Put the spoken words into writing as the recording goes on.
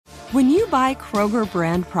When you buy Kroger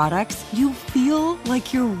brand products, you feel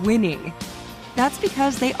like you're winning. That's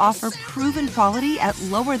because they offer proven quality at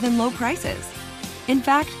lower than low prices. In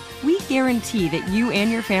fact, we guarantee that you and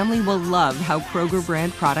your family will love how Kroger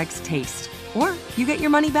brand products taste, or you get your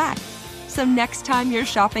money back. So next time you're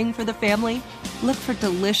shopping for the family, look for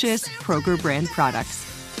delicious Kroger brand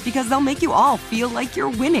products, because they'll make you all feel like you're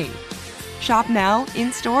winning. Shop now,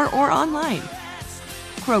 in-store, or online.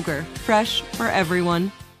 Kroger, fresh for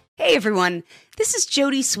everyone. Hey everyone, this is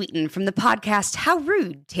Jody Sweeten from the podcast How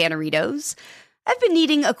Rude, Tanneritos. I've been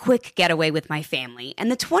needing a quick getaway with my family,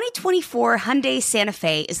 and the 2024 Hyundai Santa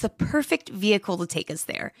Fe is the perfect vehicle to take us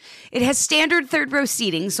there. It has standard third-row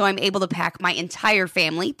seating, so I'm able to pack my entire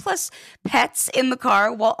family, plus pets, in the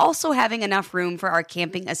car, while also having enough room for our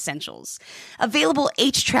camping essentials. Available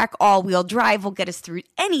H-Track all-wheel drive will get us through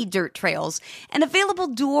any dirt trails, and available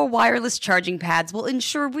dual wireless charging pads will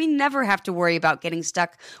ensure we never have to worry about getting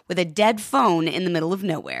stuck with a dead phone in the middle of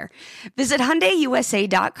nowhere. Visit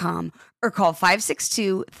HyundaiUSA.com or call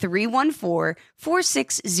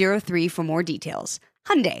 562-314-4603 for more details.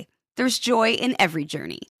 Hyundai, there's joy in every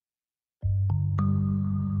journey.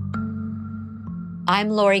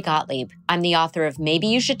 I'm Lori Gottlieb. I'm the author of Maybe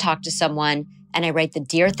You Should Talk to Someone, and I write the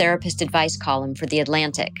Dear Therapist advice column for The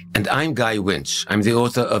Atlantic. And I'm Guy Winch. I'm the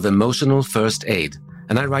author of Emotional First Aid,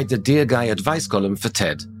 and I write the Dear Guy advice column for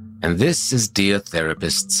TED. And this is Dear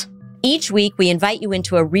Therapists. Each week, we invite you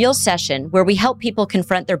into a real session where we help people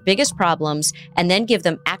confront their biggest problems and then give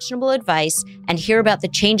them actionable advice and hear about the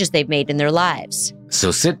changes they've made in their lives. So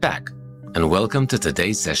sit back and welcome to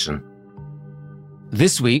today's session.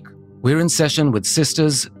 This week, we're in session with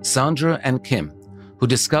sisters Sandra and Kim, who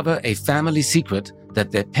discover a family secret that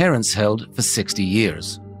their parents held for 60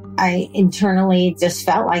 years. I internally just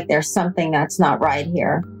felt like there's something that's not right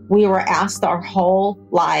here. We were asked our whole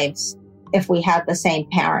lives if we had the same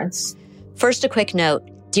parents. First, a quick note.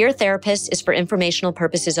 Dear Therapist is for informational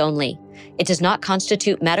purposes only. It does not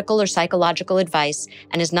constitute medical or psychological advice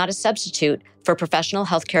and is not a substitute for professional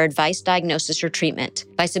healthcare advice, diagnosis, or treatment.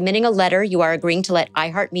 By submitting a letter, you are agreeing to let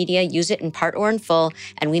iHeartMedia use it in part or in full,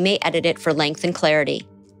 and we may edit it for length and clarity.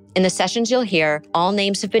 In the sessions you'll hear, all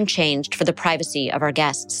names have been changed for the privacy of our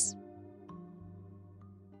guests.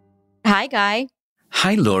 Hi, Guy.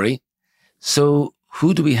 Hi, Lori. So,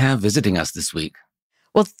 who do we have visiting us this week?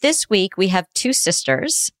 Well, this week we have two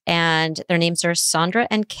sisters, and their names are Sandra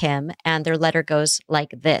and Kim, and their letter goes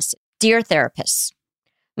like this. Dear Therapists,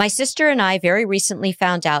 my sister and I very recently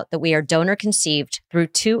found out that we are donor conceived through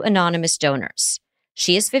two anonymous donors.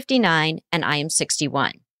 She is 59 and I am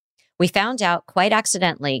 61. We found out quite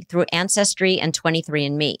accidentally through Ancestry and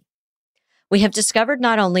 23andMe. We have discovered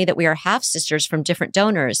not only that we are half-sisters from different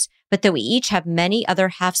donors, but that we each have many other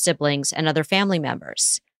half-siblings and other family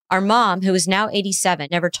members. Our mom, who is now 87,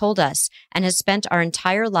 never told us and has spent our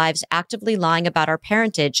entire lives actively lying about our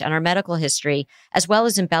parentage and our medical history, as well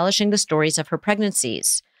as embellishing the stories of her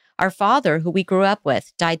pregnancies. Our father, who we grew up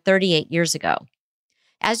with, died 38 years ago.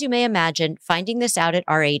 As you may imagine, finding this out at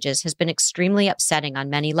our ages has been extremely upsetting on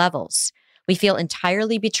many levels. We feel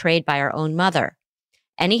entirely betrayed by our own mother.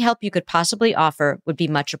 Any help you could possibly offer would be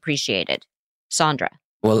much appreciated. Sandra.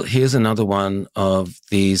 Well, here's another one of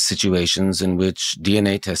these situations in which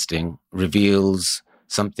DNA testing reveals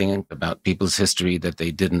something about people's history that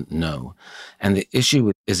they didn't know. And the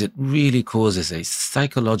issue is it really causes a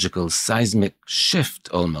psychological seismic shift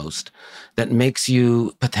almost that makes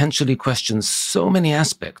you potentially question so many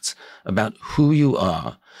aspects about who you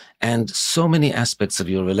are and so many aspects of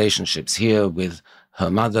your relationships here with her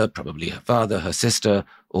mother, probably her father, her sister,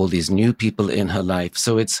 all these new people in her life.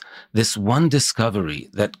 So it's this one discovery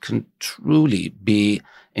that can truly be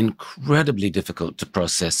incredibly difficult to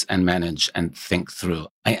process and manage and think through.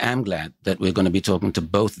 I am glad that we're going to be talking to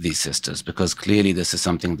both these sisters because clearly this is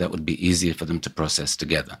something that would be easier for them to process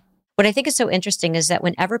together. What I think is so interesting is that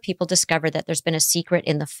whenever people discover that there's been a secret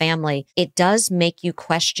in the family, it does make you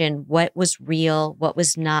question what was real, what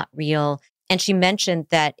was not real. And she mentioned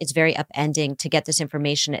that it's very upending to get this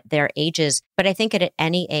information at their ages. But I think at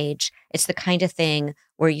any age, it's the kind of thing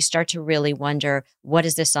where you start to really wonder, what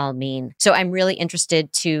does this all mean? So I'm really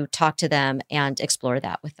interested to talk to them and explore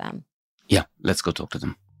that with them. Yeah, let's go talk to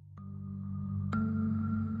them.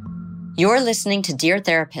 You're listening to Dear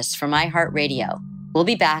Therapists from iHeartRadio. We'll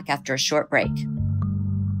be back after a short break.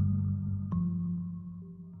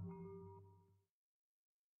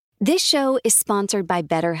 This show is sponsored by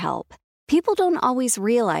BetterHelp. People don't always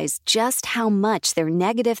realize just how much their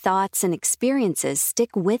negative thoughts and experiences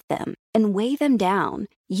stick with them and weigh them down.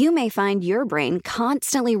 You may find your brain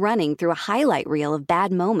constantly running through a highlight reel of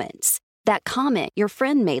bad moments. That comment your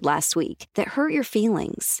friend made last week that hurt your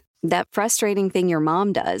feelings. that frustrating thing your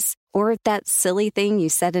mom does, or that silly thing you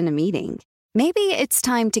said in a meeting. Maybe it's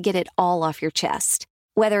time to get it all off your chest.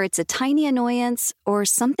 Whether it's a tiny annoyance or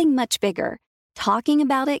something much bigger, talking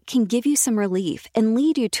about it can give you some relief and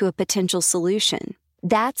lead you to a potential solution.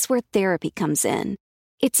 That's where therapy comes in.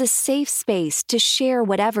 It's a safe space to share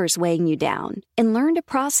whatever's weighing you down and learn to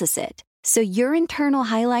process it so your internal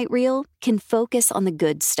highlight reel can focus on the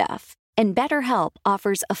good stuff. And BetterHelp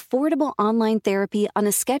offers affordable online therapy on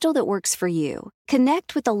a schedule that works for you.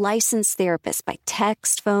 Connect with a licensed therapist by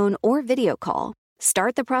text, phone, or video call.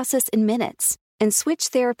 Start the process in minutes and switch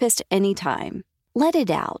therapist anytime. Let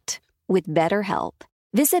it out with BetterHelp.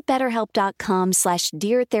 Visit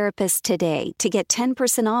BetterHelp.com/DearTherapist today to get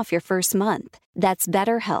 10% off your first month. That's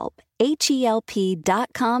BetterHelp,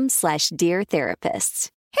 HELP.com/DearTherapists.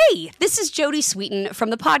 Hey, this is Jodie Sweetin from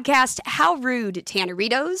the podcast How Rude,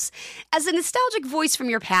 Tanneritos. As a nostalgic voice from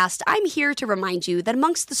your past, I'm here to remind you that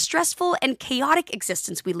amongst the stressful and chaotic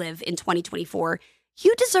existence we live in 2024,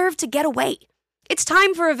 you deserve to get away. It's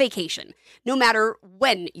time for a vacation, no matter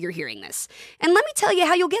when you're hearing this. And let me tell you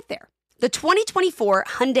how you'll get there. The 2024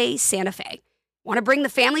 Hyundai Santa Fe. Want to bring the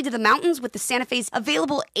family to the mountains with the Santa Fe's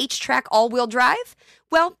available H-Track all-wheel drive?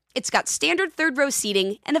 Well, it's got standard third-row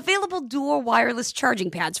seating and available dual wireless charging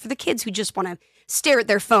pads for the kids who just want to stare at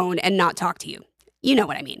their phone and not talk to you. You know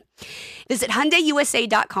what I mean. Visit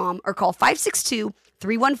HyundaiUSA.com or call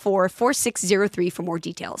 562-314-4603 for more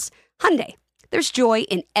details. Hyundai, there's joy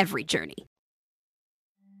in every journey.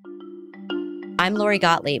 I'm Lori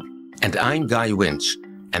Gottlieb. And I'm Guy Winch,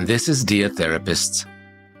 and this is Dear Therapists.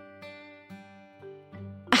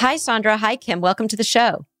 Hi, Sandra. Hi, Kim. Welcome to the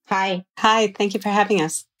show. Hi. Hi, thank you for having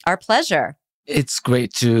us. Our pleasure. It's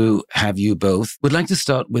great to have you both. We'd like to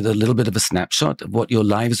start with a little bit of a snapshot of what your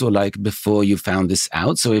lives were like before you found this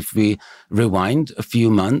out. So if we rewind a few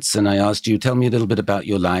months and I asked you, tell me a little bit about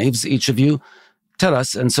your lives, each of you, tell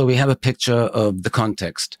us. And so we have a picture of the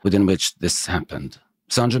context within which this happened.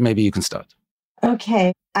 Sandra, maybe you can start.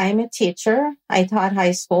 Okay. I'm a teacher. I taught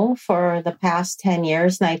high school for the past 10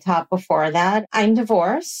 years, and I taught before that. I'm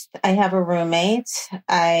divorced. I have a roommate.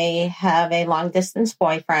 I have a long-distance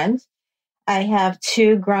boyfriend. I have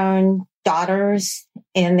 2 grown daughters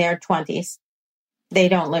in their 20s. They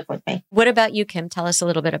don't live with me. What about you, Kim? Tell us a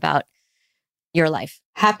little bit about your life.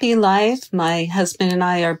 Happy life. My husband and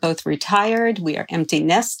I are both retired. We are empty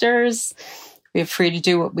nesters. We are free to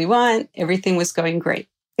do what we want. Everything was going great.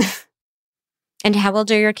 And how old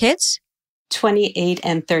are your kids? 28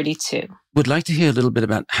 and 32. Would like to hear a little bit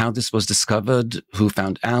about how this was discovered, who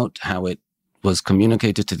found out, how it was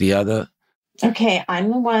communicated to the other. Okay, I'm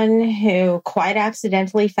the one who quite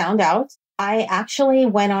accidentally found out. I actually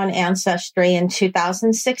went on Ancestry in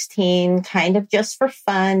 2016, kind of just for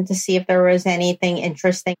fun to see if there was anything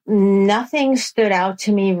interesting. Nothing stood out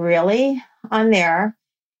to me really on there.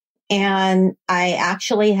 And I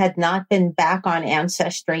actually had not been back on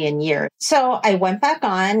Ancestry in years. So I went back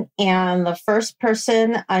on, and the first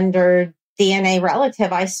person under DNA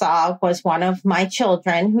relative I saw was one of my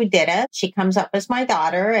children who did it. She comes up as my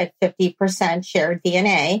daughter at 50% shared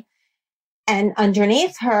DNA. And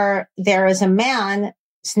underneath her, there is a man's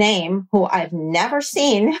name who I've never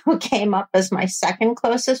seen, who came up as my second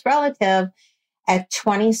closest relative at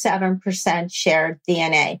 27% shared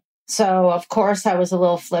DNA. So, of course, I was a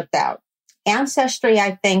little flipped out. Ancestry,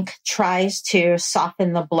 I think, tries to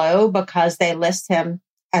soften the blow because they list him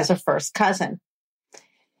as a first cousin.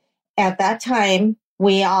 At that time,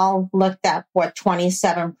 we all looked up what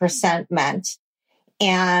 27% meant.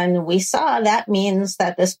 And we saw that means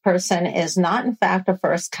that this person is not, in fact, a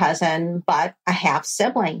first cousin, but a half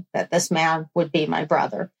sibling, that this man would be my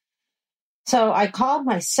brother. So I called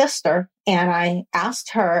my sister and I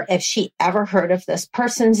asked her if she ever heard of this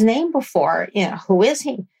person's name before. Who is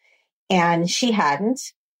he? And she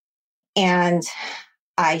hadn't. And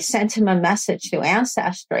I sent him a message through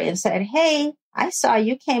Ancestry and said, hey, I saw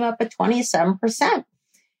you came up at 27%.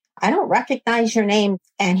 I don't recognize your name.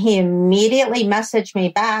 And he immediately messaged me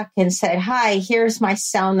back and said, hi, here's my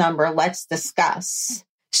cell number. Let's discuss.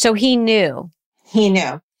 So he knew. He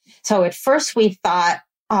knew. So at first we thought,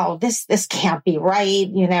 oh, this can't be right.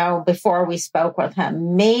 Before we spoke with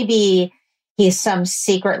him, maybe he's some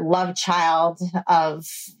secret love child of,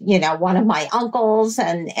 one of my uncles.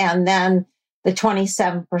 And then the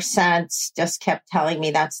 27% just kept telling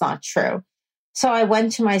me that's not true. So I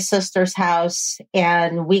went to my sister's house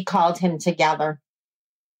and we called him together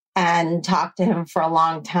and talked to him for a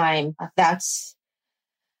long time. That's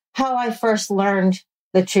how I first learned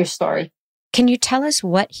the true story. Can you tell us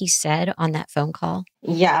what he said on that phone call?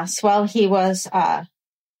 Yes. Well, he was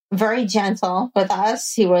very gentle with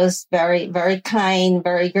us. He was very, very kind,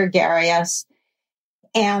 very gregarious.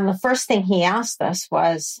 And the first thing he asked us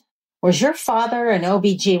was your father an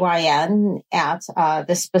OBGYN at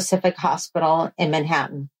this specific hospital in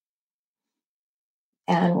Manhattan?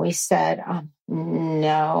 And we said,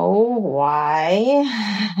 no, why?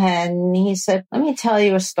 And he said, let me tell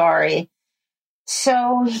you a story.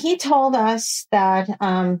 So he told us that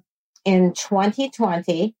in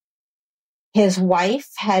 2020, his wife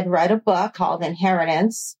had read a book called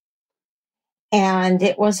Inheritance, and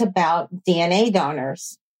it was about DNA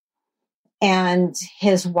donors. And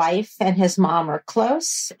his wife and his mom are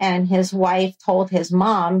close, and his wife told his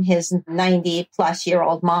mom, his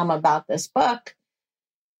 90-plus-year-old mom, about this book.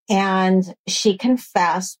 And she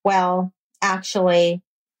confessed, well, actually,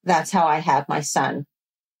 that's how I had my son,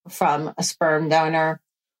 from a sperm donor.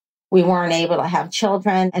 We weren't able to have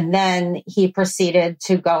children. And then he proceeded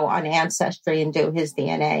to go on Ancestry and do his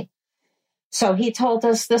DNA. So he told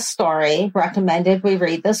us this story, recommended we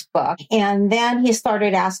read this book. And then he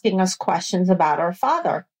started asking us questions about our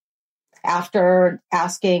father. After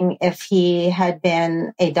asking if he had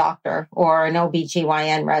been a doctor or an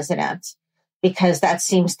OBGYN resident, because that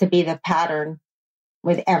seems to be the pattern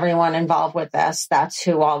with everyone involved with this. That's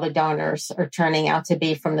who all the donors are turning out to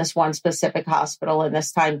be from this one specific hospital in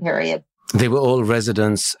this time period. They were all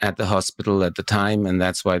residents at the hospital at the time, and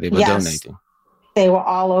that's why they were donating. They were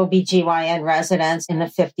all OBGYN residents in the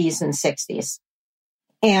 50s and 60s.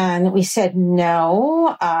 And we said,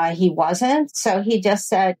 no, he wasn't. So he just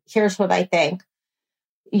said, here's what I think.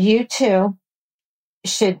 You two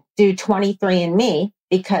should do 23andMe,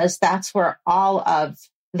 because that's where all of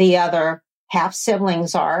the other half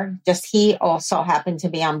siblings are. Just he also happened to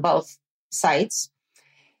be on both sites.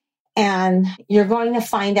 And you're going to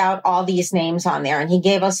find out all these names on there. And he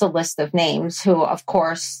gave us a list of names who, of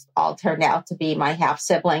course, all turned out to be my half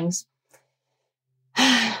siblings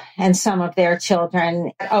and some of their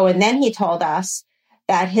children. Oh, and then he told us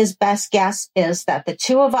that his best guess is that the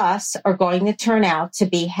two of us are going to turn out to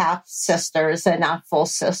be half sisters and not full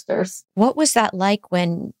sisters. What was that like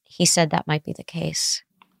when he said that might be the case?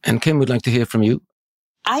 And Kim would like to hear from you.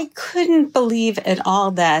 I couldn't believe at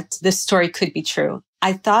all that this story could be true.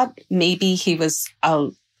 I thought maybe he was a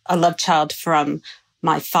love child from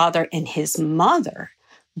my father and his mother,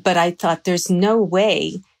 but I thought there's no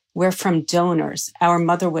way we're from donors. Our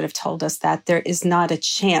mother would have told us that. There is not a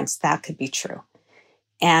chance that could be true.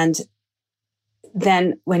 And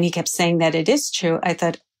then when he kept saying that it is true, I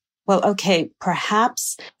thought, well, okay,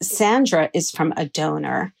 perhaps Sandra is from a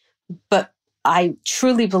donor, but I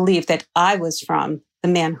truly believe that I was from the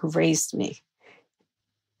man who raised me.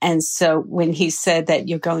 And so when he said that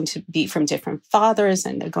you're going to be from different fathers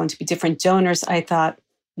and they're going to be different donors, I thought,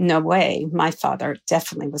 no way, my father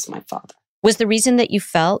definitely was my father. Was the reason that you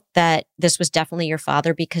felt that this was definitely your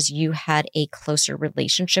father because you had a closer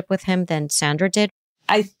relationship with him than Sandra did?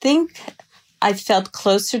 I think I felt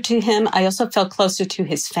closer to him. I also felt closer to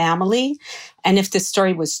his family. And if this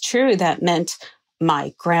story was true, that meant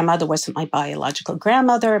my grandmother wasn't my biological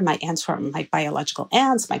grandmother. My aunts weren't my biological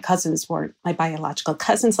aunts. My cousins weren't my biological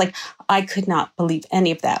cousins. Like, I could not believe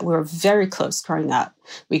any of that. We were very close growing up.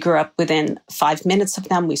 We grew up within 5 minutes of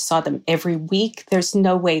them. We saw them every week. There's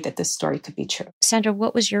no way that this story could be true. Sandra,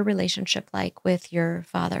 what was your relationship like with your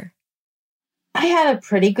father? I had a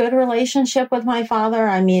pretty good relationship with my father.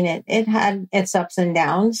 I mean, it had its ups and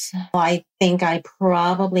downs. I think I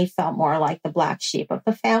probably felt more like the black sheep of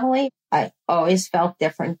the family. I always felt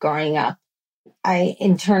different growing up. I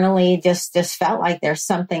internally just felt like there's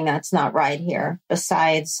something that's not right here.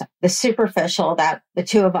 Besides the superficial that the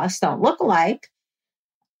two of us don't look alike,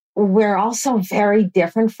 we're also very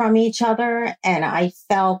different from each other. And I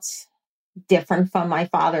felt different from my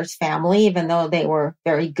father's family, even though they were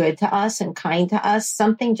very good to us and kind to us.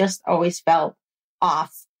 Something just always felt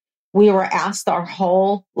off. We were asked our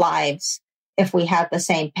whole lives if we had the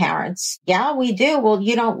same parents. Yeah, we do. Well,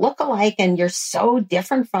 you don't look alike and you're so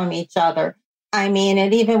different from each other. I mean,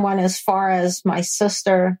 it even went as far as my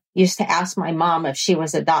sister used to ask my mom if she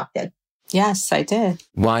was adopted. Yes, I did.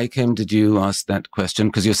 Why, Kim, did you ask that question?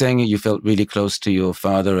 Because you're saying you felt really close to your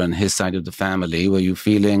father and his side of the family. Were you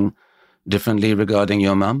feeling differently regarding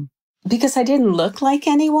your mom? Because I didn't look like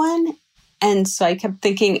anyone. And so I kept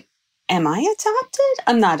thinking, am I adopted?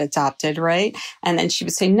 I'm not adopted, right? And then she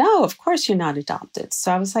would say, no, of course you're not adopted.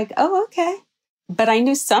 So I was like, oh, okay. But I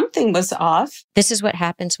knew something was off. This is what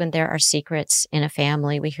happens when there are secrets in a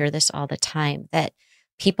family. We hear this all the time, that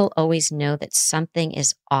people always know that something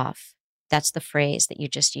is off. That's the phrase that you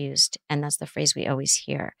just used. And that's the phrase we always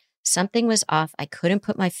hear. Something was off. I couldn't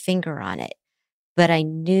put my finger on it. But I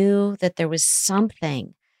knew that there was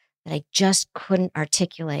something that I just couldn't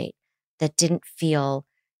articulate, that didn't feel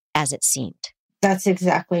as it seemed. That's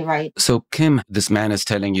exactly right. So, Kim, this man is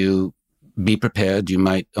telling you, be prepared, you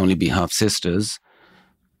might only be half sisters.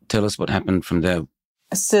 Tell us what happened from there.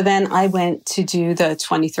 So then I went to do the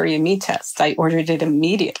 23andMe test. I ordered it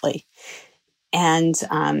immediately and,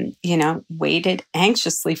 waited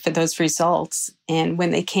anxiously for those results. And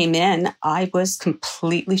when they came in, I was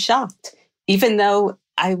completely shocked. Even though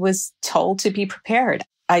I was told to be prepared,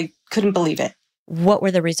 I couldn't believe it. What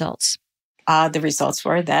were the results? The results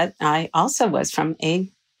were that I also was from a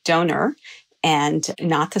donor and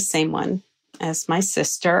not the same one as my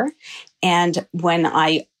sister. And when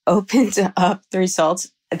I opened up the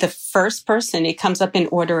results, the first person, it comes up in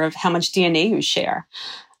order of how much DNA you share.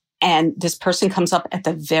 And this person comes up at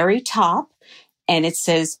the very top and it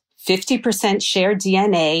says 50% shared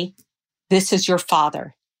DNA. This is your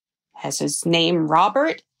father. Has his name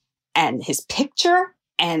Robert and his picture.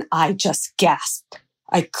 And I just gasped.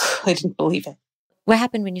 I couldn't believe it. What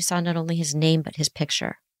happened when you saw not only his name, but his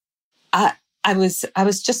picture? I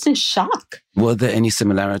was just in shock. Were there any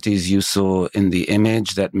similarities you saw in the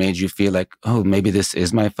image that made you feel like, oh, maybe this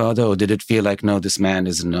is my father? Or did it feel like, no, this man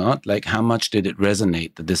is not? Like, how much did it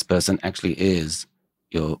resonate that this person actually is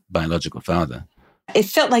your biological father? It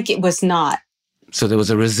felt like it was not. So there was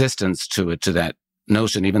a resistance to it, to that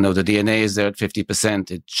notion, even though the DNA is there at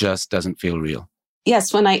 50%, it just doesn't feel real.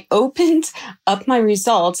 Yes, when I opened up my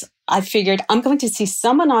results, I figured I'm going to see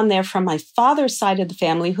someone on there from my father's side of the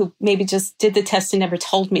family who maybe just did the test and never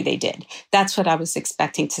told me they did. That's what I was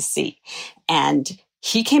expecting to see. And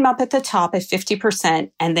he came up at the top at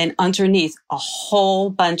 50%. And then underneath, a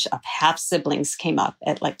whole bunch of half siblings came up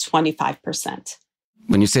at like 25%.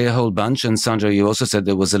 When you say a whole bunch, and Sandra, you also said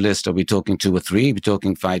there was a list. Are we talking 2 or 3? Are we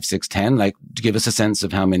talking 5, 6, 10? Like, give us a sense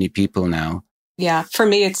of how many people now. Yeah, for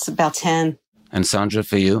me, it's about 10. And Sandra,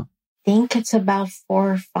 for you? I think it's about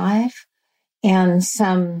 4 or 5. And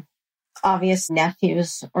some obvious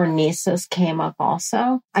nephews or nieces came up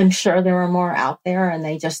also. I'm sure there are more out there and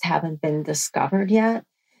they just haven't been discovered yet.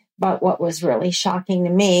 But what was really shocking to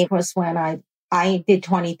me was when I did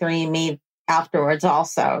 23andMe afterwards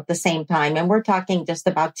also at the same time. And we're talking just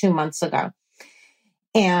about 2 months ago.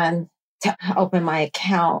 And to open my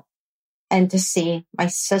account and to see my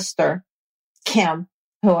sister, Kim,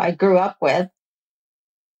 who I grew up with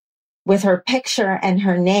her picture and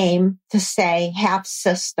her name to say half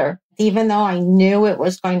sister. Even though I knew it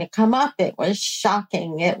was going to come up, it was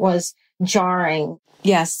shocking. It was jarring.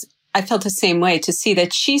 Yes, I felt the same way to see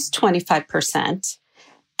that she's 25%.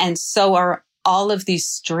 And so are all of these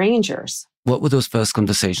strangers. What were those first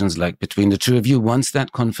conversations like between the two of you once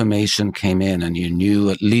that confirmation came in and you knew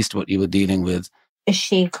at least what you were dealing with?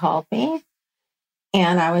 She called me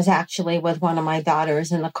and I was actually with one of my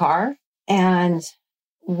daughters in the car and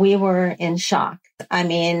we were in shock. I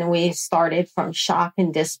mean, we started from shock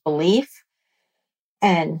and disbelief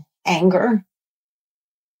and anger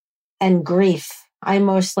and grief. I'm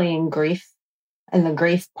mostly in grief and the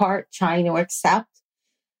grief part, trying to accept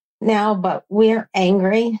now, but we're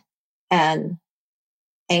angry and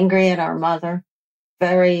angry at our mother,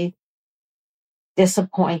 very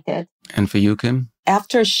disappointed. And for you, Kim?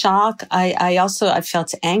 After shock, I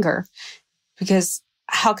felt anger because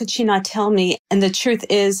how could she not tell me? And the truth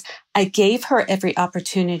is, I gave her every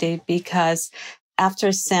opportunity because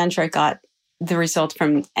after Sandra got the result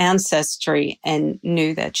from Ancestry and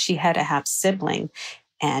knew that she had a half sibling,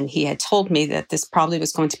 and he had told me that this probably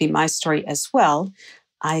was going to be my story as well,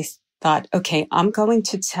 I thought, okay, I'm going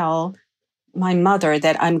to tell my mother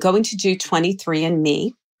that I'm going to do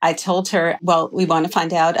 23andMe. I told her, well, we want to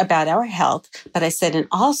find out about our health. But I said, and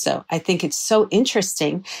also, I think it's so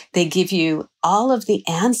interesting. They give you all of the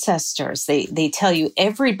ancestors. They tell you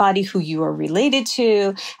everybody who you are related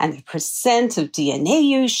to and the percent of DNA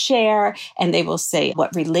you share. And they will say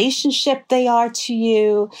what relationship they are to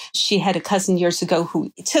you. She had a cousin years ago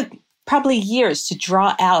who took probably years to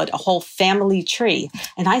draw out a whole family tree.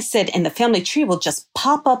 And I said, and the family tree will just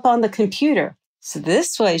pop up on the computer. So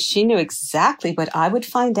this way she knew exactly what I would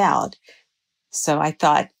find out. So I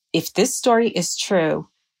thought, if this story is true,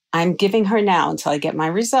 I'm giving her now until I get my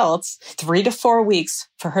results, 3 to 4 weeks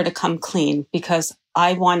for her to come clean because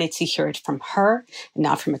I wanted to hear it from her,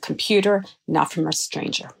 not from a computer, not from a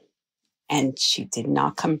stranger. And she did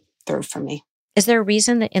not come through for me. Is there a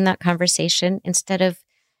reason that in that conversation, instead of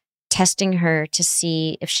testing her to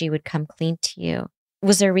see if she would come clean to you,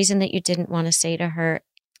 was there a reason that you didn't want to say to her,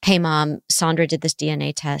 hey, Mom, Sandra did this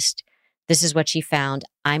DNA test. This is what she found.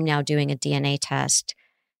 I'm now doing a DNA test.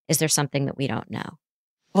 Is there something that we don't know?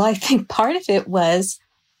 Well, I think part of it was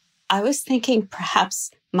I was thinking perhaps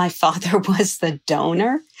my father was the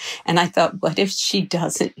donor. And I thought, what if she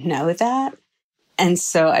doesn't know that? And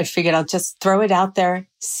so I figured I'll just throw it out there,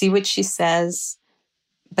 see what she says.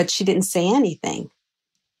 But she didn't say anything.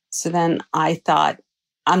 So then I thought,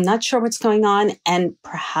 I'm not sure what's going on. And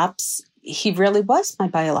perhaps he really was my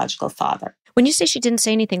biological father. When you say she didn't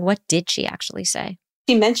say anything, what did she actually say?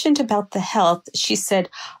 She mentioned about the health. She said,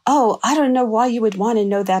 oh, I don't know why you would want to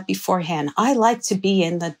know that beforehand. I like to be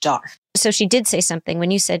in the dark. So she did say something.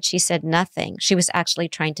 When you said she said nothing, she was actually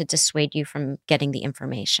trying to dissuade you from getting the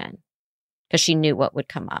information because she knew what would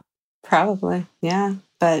come up. Probably, yeah.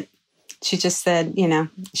 But she just said,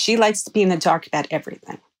 she likes to be in the dark about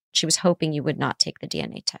everything. She was hoping you would not take the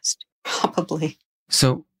DNA test. Probably.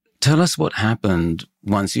 So tell us what happened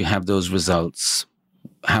once you have those results.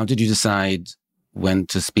 How did you decide when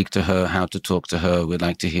to speak to her, how to talk to her? We'd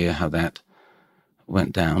like to hear how that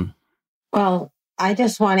went down. Well, I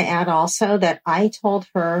just want to add also that I told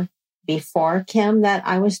her before, Kim, that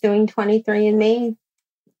I was doing 23andMe.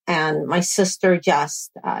 And my sister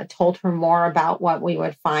just told her more about what we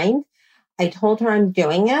would find. I told her I'm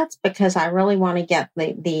doing it because I really want to get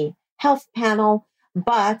the health panel,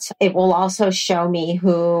 but it will also show me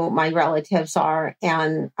who my relatives are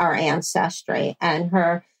and our ancestry. And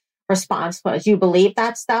her response was, you believe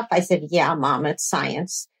that stuff? I said, yeah, Mom, it's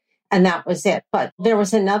science. And that was it. But there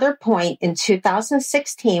was another point in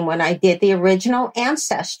 2016 when I did the original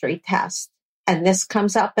ancestry test. And this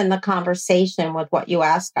comes up in the conversation with what you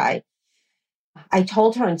asked, I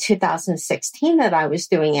told her in 2016 that I was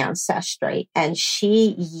doing ancestry, and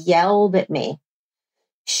she yelled at me.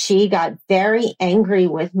 She got very angry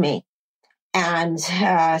with me and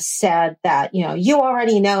said that, you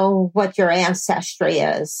already know what your ancestry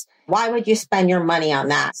is. Why would you spend your money on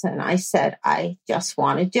that? And I said, I just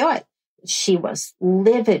want to do it. She was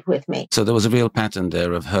livid with me. So there was a real pattern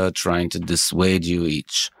there of her trying to dissuade you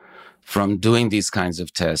each from doing these kinds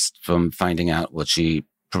of tests, from finding out what she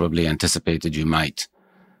probably anticipated you might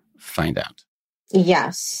find out.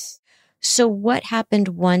 Yes. So what happened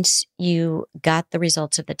once you got the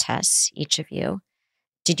results of the tests, each of you?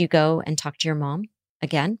 Did you go and talk to your mom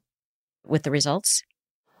again with the results?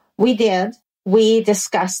 We did. We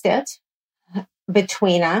discussed it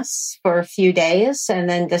between us for a few days and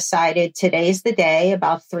then decided today's the day.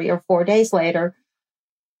 About 3 or 4 days later,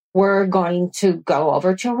 we're going to go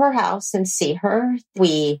over to her house and see her.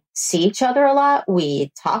 We see each other a lot.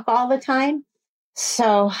 We talk all the time.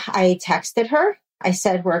 So I texted her. I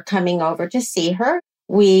said, we're coming over to see her.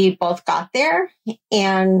 We both got there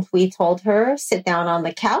and we told her, sit down on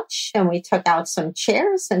the couch. And we took out some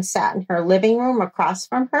chairs and sat in her living room across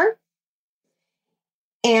from her.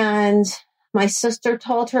 And my sister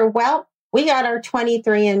told her, well, we got our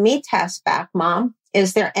 23andMe test back, Mom.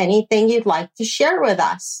 Is there anything you'd like to share with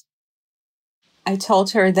us? I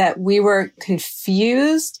told her that we were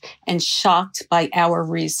confused and shocked by our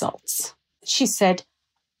results. She said,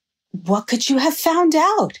 what could you have found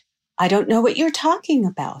out? I don't know what you're talking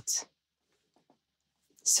about.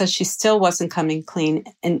 So she still wasn't coming clean.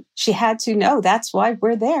 And she had to know that's why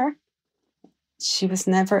we're there. She was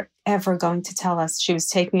never, ever going to tell us. She was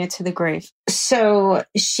taking it to the grave. So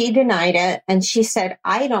she denied it. And she said,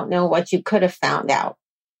 I don't know what you could have found out.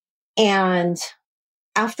 And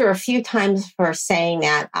after a few times for saying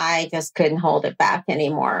that, I just couldn't hold it back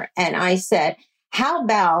anymore. And I said, how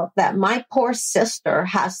about that my poor sister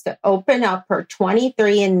has to open up her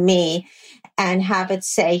 23andMe and have it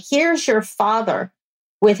say, here's your father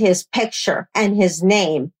with his picture and his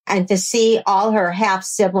name, and to see all her half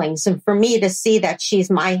siblings, and for me to see that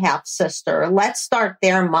she's my half sister. Let's start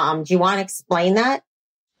there, Mom. Do you want to explain that?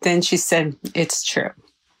 Then she said, it's true.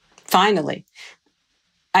 Finally,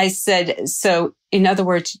 I said, so in other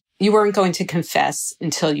words, you weren't going to confess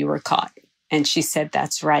until you were caught. And she said,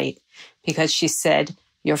 that's right. Because she said,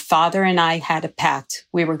 your father and I had a pact.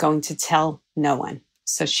 We were going to tell no one.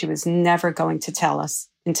 So she was never going to tell us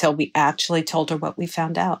until we actually told her what we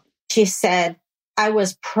found out. She said, I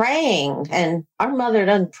was praying, and our mother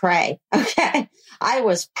doesn't pray. Okay. I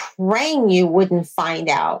was praying you wouldn't find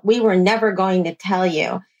out. We were never going to tell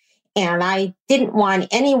you. And I didn't want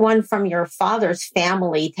anyone from your father's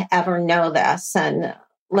family to ever know this. And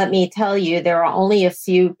let me tell you, there are only a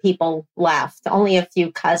few people left, only a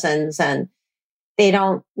few cousins, and they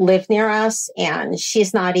don't live near us. And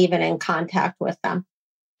she's not even in contact with them.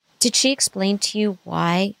 Did she explain to you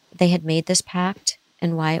why they had made this pact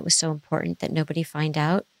and why it was so important that nobody find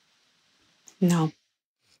out? No.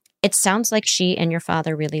 It sounds like she and your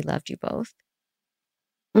father really loved you both.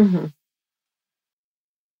 Mm-hmm.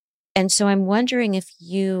 And so I'm wondering if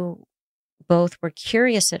you both were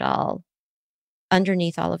curious at all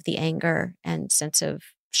underneath all of the anger and sense of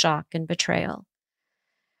shock and betrayal.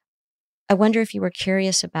 I wonder if you were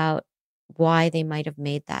curious about why they might have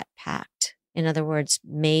made that pact. In other words,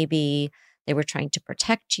 maybe they were trying to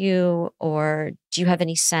protect you, or do you have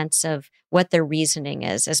any sense of what their reasoning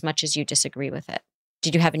is, as much as you disagree with it?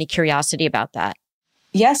 Did you have any curiosity about that?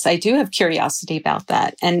 Yes, I do have curiosity about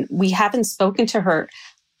that. And we haven't spoken to her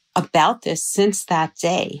about this since that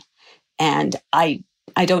day. And I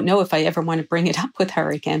don't know if I ever want to bring it up with her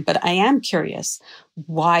again, but I am curious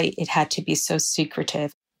why it had to be so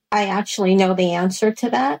secretive. I actually know the answer to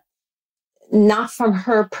that, not from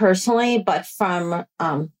her personally, but from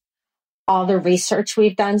all the research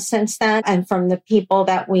we've done since then, and from the people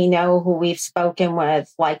that we know who we've spoken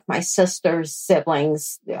with, like my sister's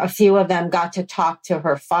siblings. A few of them got to talk to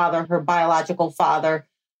her father. Her biological father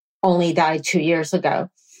only died 2 years ago.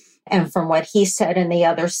 And from what he said and the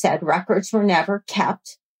others said, records were never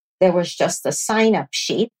kept. There was just a sign-up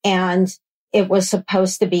sheet, and it was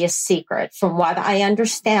supposed to be a secret. From what I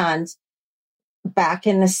understand, back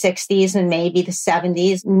in the 60s and maybe the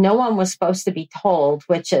 70s, no one was supposed to be told,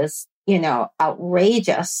 which is,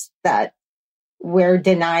 outrageous that we're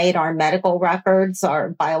denied our medical records, our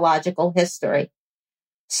biological history.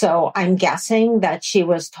 So I'm guessing that she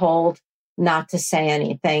was told not to say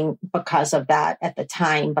anything because of that at the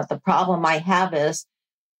time. But the problem I have is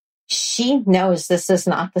she knows this is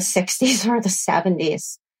not the 60s or the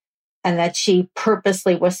 70s, and that she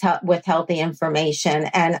purposely withheld the information.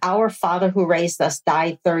 And our father who raised us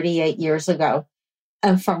died 38 years ago.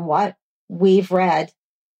 And from what we've read,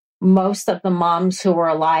 most of the moms who were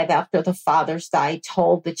alive after the fathers died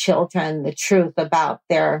told the children the truth about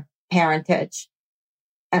their parentage.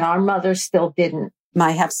 And our mothers still didn't.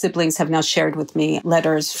 My half-siblings have now shared with me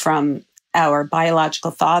letters from our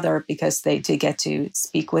biological father, because they did get to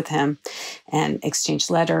speak with him and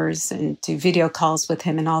exchange letters and do video calls with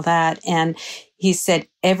him and all that. And he said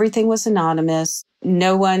everything was anonymous.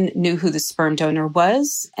 No one knew who the sperm donor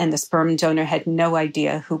was, and the sperm donor had no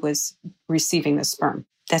idea who was receiving the sperm.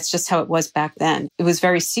 That's just how it was back then. It was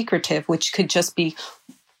very secretive, which could just be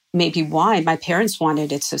maybe why my parents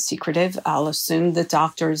wanted it so secretive. I'll assume the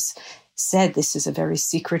doctors said this is a very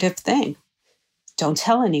secretive thing. Don't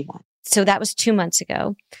tell anyone. So that was 2 months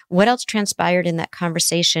ago. What else transpired in that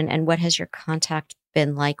conversation, and what has your contact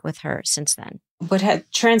been like with her since then? What had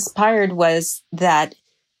transpired was that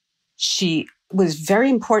she was very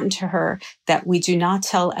important to her that we do not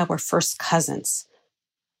tell our first cousins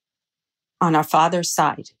on our father's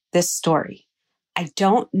side this story. I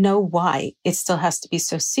don't know why it still has to be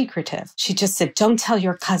so secretive. She just said, don't tell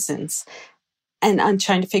your cousins. And I'm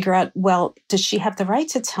trying to figure out, well, does she have the right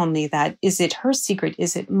to tell me that? Is it her secret?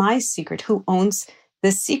 Is it my secret? Who owns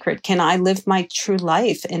this secret? Can I live my true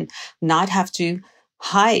life and not have to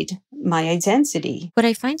hide my identity? What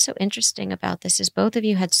I find so interesting about this is both of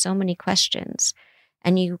you had so many questions,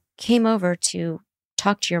 and you came over to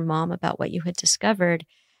talk to your mom about what you had discovered,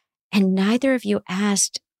 and neither of you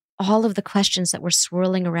asked all of the questions that were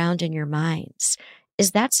swirling around in your minds.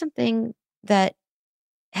 Is that something that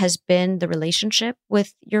has been the relationship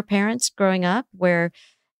with your parents growing up, where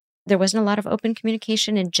there wasn't a lot of open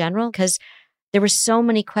communication in general? Because there were so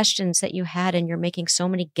many questions that you had, and you're making so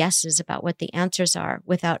many guesses about what the answers are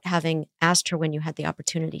without having asked her when you had the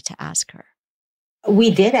opportunity to ask her.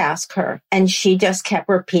 We did ask her, and she just kept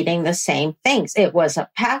repeating the same things. It was a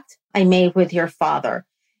pact I made with your father.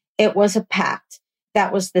 It was a pact.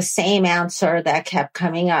 That was the same answer that kept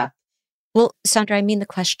coming up. Well, Sandra, I mean the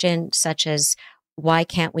question such as, why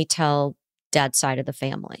can't we tell dad's side of the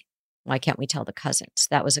family? Why can't we tell the cousins?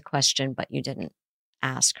 That was a question, but you didn't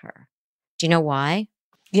ask her. Do you know why?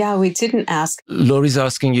 Yeah, we didn't ask. Lori's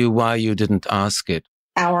asking you why you didn't ask it.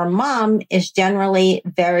 Our mom is generally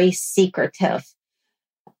very secretive.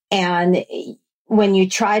 And when you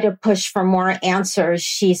try to push for more answers,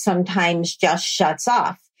 she sometimes just shuts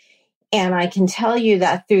off. And I can tell you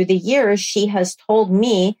that through the years, she has told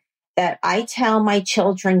me that I tell my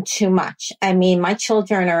children too much. I mean, my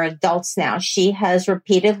children are adults now. She has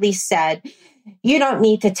repeatedly said, you don't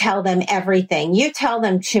need to tell them everything. You tell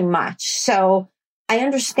them too much. So I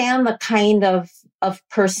understand the kind of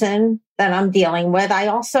person that I'm dealing with. I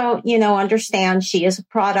also, understand she is a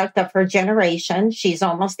product of her generation. She's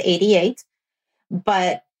almost 88,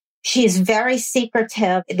 but she's very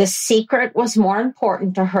secretive. The secret was more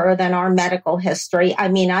important to her than our medical history. I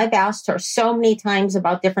mean, I've asked her so many times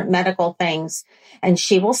about different medical things, and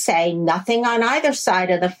she will say nothing on either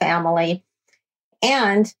side of the family.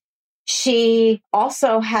 And she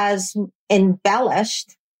also has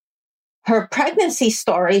embellished her pregnancy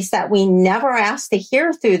stories that we never asked to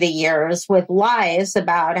hear through the years, with lies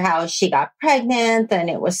about how she got pregnant and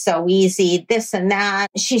it was so easy, this and that.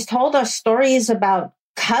 She's told us stories about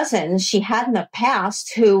cousins she had in the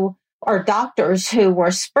past who are doctors who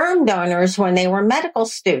were sperm donors when they were medical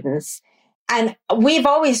students. And we've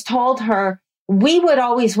always told her we would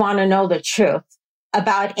always want to know the truth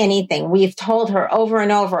about anything. We've told her over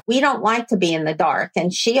and over, we don't like to be in the dark.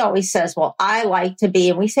 And she always says, well, I like to be.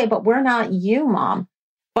 And we say, but we're not you, Mom.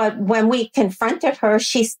 But when we confronted her,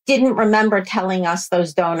 she didn't remember telling us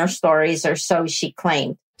those donor stories, or so she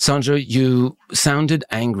claimed. Sandra, you sounded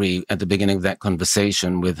angry at the beginning of that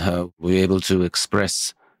conversation with her. Were you able to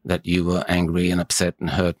express that you were angry and upset and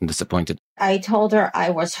hurt and disappointed? I told her I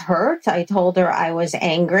was hurt. I told her I was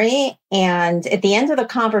angry. And at the end of the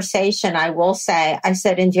conversation, I will say, I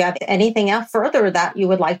said, and do you have anything else further that you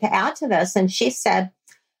would like to add to this? And she said,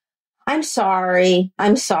 I'm sorry.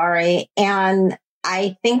 I'm sorry. And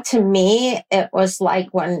I think to me, it was like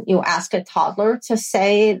when you ask a toddler to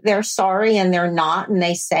say they're sorry and they're not, and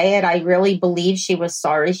they say it. I really believe she was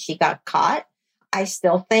sorry she got caught. I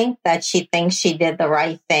still think that she thinks she did the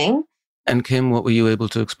right thing. And Kim, what were you able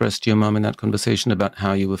to express to your mom in that conversation about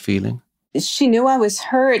how you were feeling? She knew I was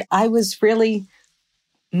hurt. I was really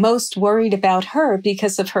most worried about her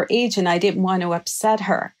because of her age, and I didn't want to upset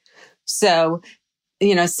her. So,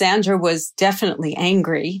 Sandra was definitely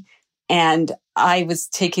angry, and I was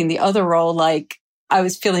taking the other role, like I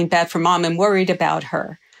was feeling bad for Mom and worried about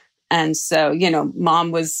her. And so,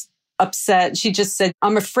 Mom was upset. She just said,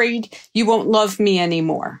 I'm afraid you won't love me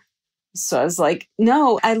anymore. So I was like,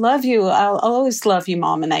 no, I love you. I'll always love you,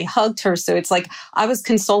 Mom. And I hugged her. So it's like I was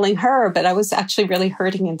consoling her, but I was actually really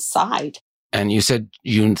hurting inside. And you said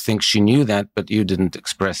you think she knew that, but you didn't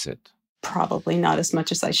express it. Probably not as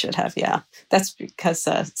much as I should have. Yeah. That's because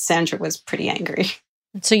Sandra was pretty angry.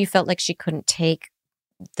 So you felt like she couldn't take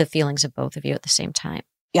the feelings of both of you at the same time?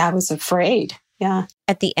 Yeah, I was afraid. Yeah.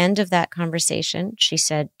 At the end of that conversation, she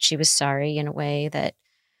said she was sorry in a way that,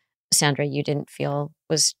 Sandra, you didn't feel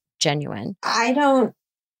was genuine. I don't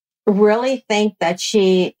really think that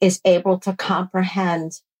she is able to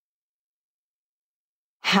comprehend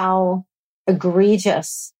how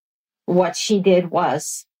egregious what she did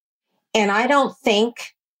was. And I don't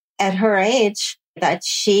think at her age that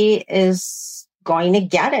she is going to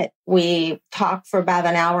get it. We talked for about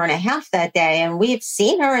an hour and a half that day, and we've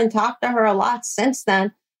seen her and talked to her a lot since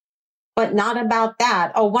then, but not about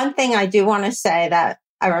that. Oh, one thing I do want to say that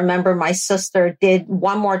I remember my sister did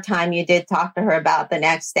one more time, you did talk to her about the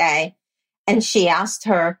next day, and she asked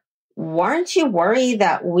her, weren't you worried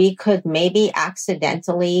that we could maybe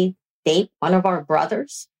accidentally date one of our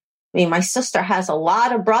brothers? I mean, my sister has a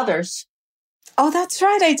lot of brothers. Oh, that's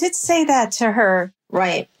right. I did say that to her.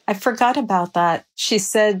 Right. I forgot about that. She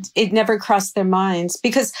said it never crossed their minds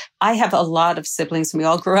because I have a lot of siblings and we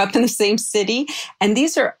all grew up in the same city. And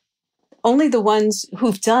these are only the ones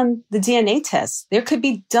who've done the DNA test. There could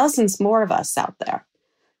be dozens more of us out there.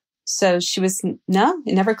 So she was, no,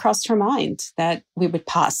 it never crossed her mind that we would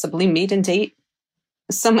possibly meet and date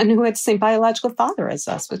someone who had the same biological father as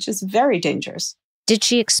us, which is very dangerous. Did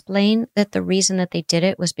she explain that the reason that they did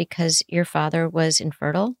it was because your father was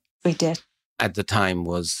infertile? We did. At the time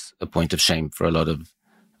was a point of shame for a lot of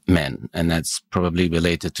men, and that's probably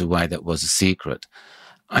related to why that was a secret.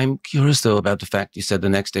 I'm curious, though, about the fact you said the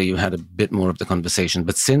next day you had a bit more of the conversation,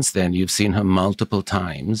 but since then you've seen her multiple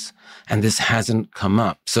times, and this hasn't come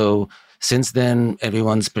up. So since then,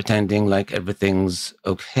 everyone's pretending like everything's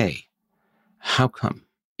okay. How come?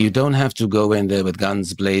 You don't have to go in there with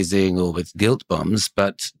guns blazing or with guilt bombs,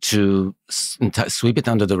 but to sweep it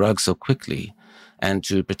under the rug so quickly and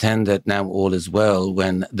to pretend that now all is well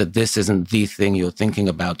when that this isn't the thing you're thinking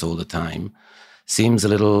about all the time seems a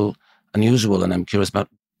little unusual. And I'm curious about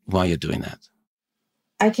why you're doing that.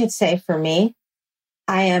 I could say for me,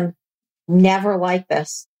 I am never like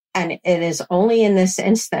this. And it is only in this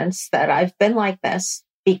instance that I've been like this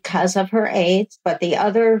because of her age. But the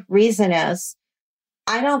other reason is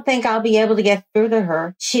I don't think I'll be able to get through to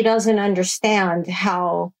her. She doesn't understand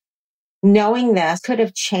how knowing this could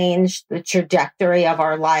have changed the trajectory of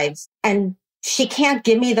our lives. And she can't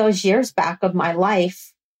give me those years back of my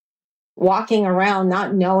life walking around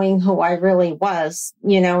not knowing who I really was.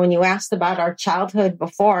 You know, when you asked about our childhood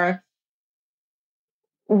before,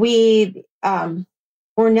 we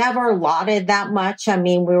were never lauded that much. I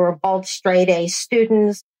mean, we were both straight A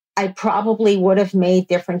students. I probably would have made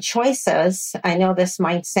different choices. I know this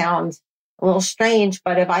might sound a little strange,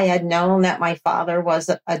 but if I had known that my father was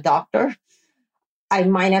a doctor, I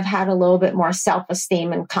might have had a little bit more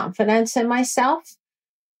self-esteem and confidence in myself.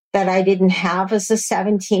 that I didn't have as a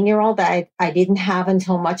 17-year-old that I didn't have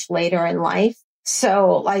until much later in life.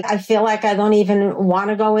 So like, I feel like I don't even want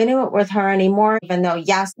to go into it with her anymore, even though,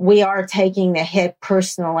 yes, we are taking the hit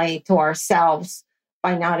personally to ourselves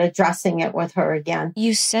by not addressing it with her again.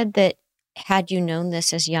 You said that had you known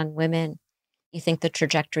this as young women, you think the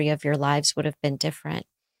trajectory of your lives would have been different.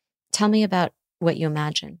 Tell me about what you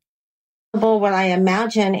imagine. Well, what I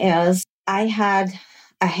imagine is I had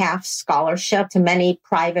a half scholarship to many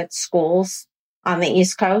private schools on the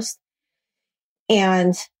East Coast,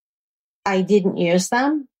 and I didn't use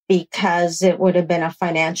them because it would have been a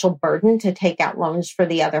financial burden to take out loans for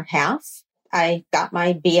the other half. I got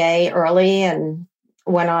my BA early and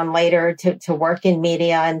went on later to work in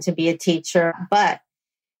media and to be a teacher. But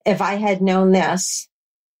if I had known this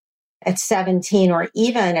at 17 or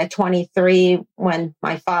even at 23, when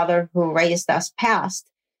my father who raised us passed,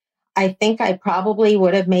 I think I probably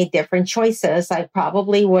would have made different choices. I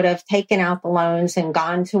probably would have taken out the loans and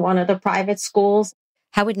gone to one of the private schools.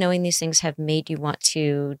 How would knowing these things have made you want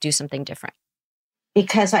to do something different?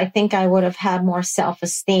 Because I think I would have had more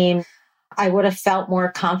self-esteem. I would have felt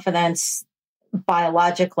more confidence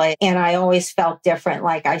biologically. And I always felt different.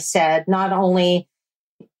 Like I said, not only,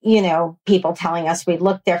 people telling us we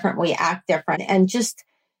look different, we act different, and just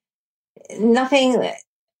nothing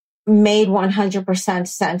made 100%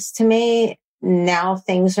 sense to me. Now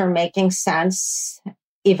things are making sense,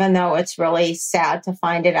 even though it's really sad to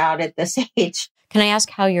find it out at this age. Can I ask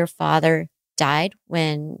how your father died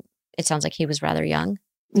when it sounds like he was rather young?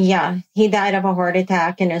 Yeah, he died of a heart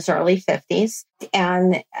attack in his early 50s.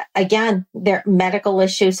 And again, their medical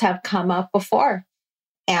issues have come up before.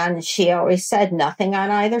 And she always said nothing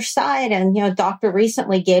on either side. And, doctor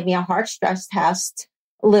recently gave me a heart stress test,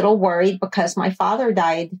 a little worried because my father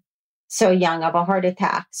died so young of a heart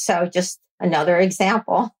attack. So just another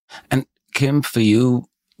example. And Kim, for you,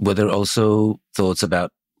 were there also thoughts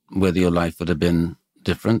about whether your life would have been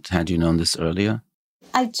different had you known this earlier?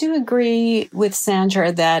 I do agree with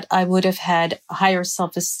Sandra that I would have had higher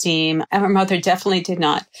self-esteem. Our mother definitely did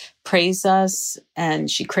not praise us,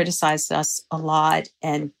 and she criticized us a lot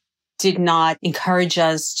and did not encourage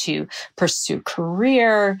us to pursue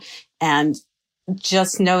career. And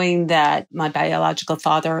just knowing that my biological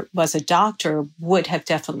father was a doctor would have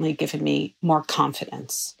definitely given me more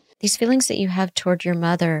confidence. These feelings that you have toward your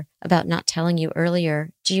mother about not telling you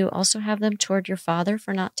earlier, do you also have them toward your father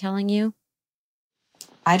for not telling you?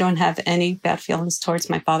 I don't have any bad feelings towards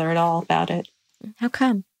my father at all about it. How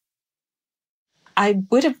come? I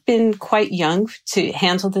would have been quite young to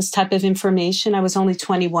handle this type of information. I was only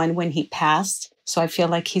 21 when he passed, so I feel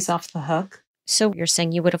like he's off the hook. So you're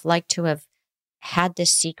saying you would have liked to have had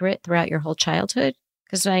this secret throughout your whole childhood?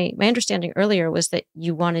 Because my understanding earlier was that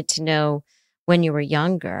you wanted to know when you were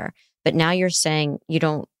younger, but now you're saying you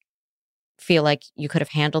don't feel like you could have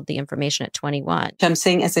handled the information at 21. I'm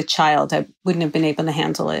saying as a child, I wouldn't have been able to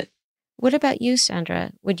handle it. What about you,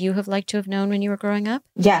 Sandra? Would you have liked to have known when you were growing up?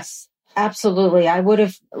 Yes, absolutely. I would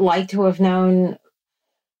have liked to have known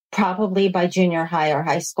probably by junior high or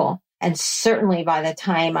high school. And certainly by the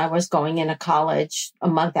time I was going into college, a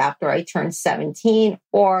month after I turned 17,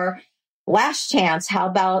 or last chance, how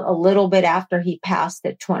about a little bit after he passed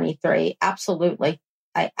at 23? Absolutely.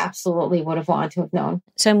 I absolutely would have wanted to have known.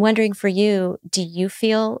 So I'm wondering for you, do you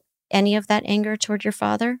feel any of that anger toward your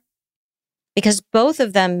father? Because both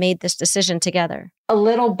of them made this decision together. A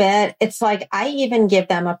little bit. It's like I even give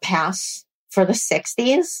them a pass for the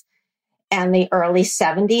 60s and the early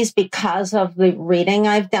 70s because of the reading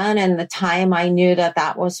I've done and the time I knew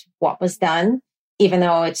that was what was done, even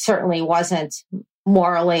though it certainly wasn't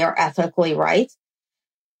morally or ethically right.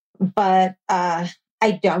 But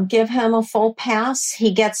I don't give him a full pass.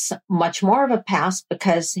 He gets much more of a pass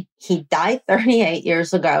because he died 38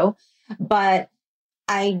 years ago, but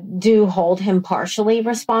I do hold him partially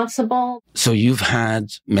responsible. So you've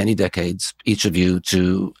had many decades, each of you,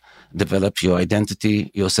 to develop your identity,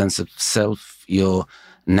 your sense of self, your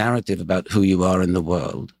narrative about who you are in the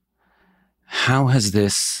world. How has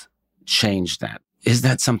this changed that? Is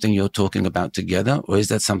that something you're talking about together, or is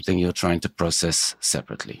that something you're trying to process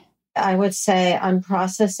separately? I would say I'm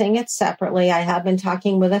processing it separately. I have been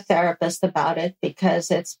talking with a therapist about it because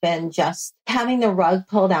it's been just having the rug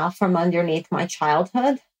pulled out from underneath my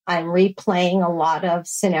childhood. I'm replaying a lot of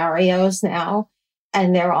scenarios now,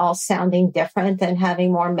 and they're all sounding different and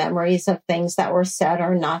having more memories of things that were said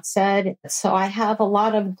or not said. So I have a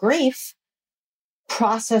lot of grief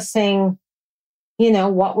processing,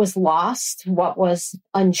 what was lost, what was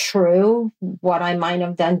untrue, what I might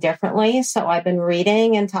have done differently. So I've been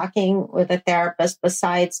reading and talking with a therapist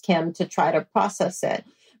besides Kim to try to process it.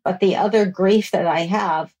 But the other grief that I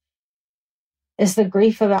have is the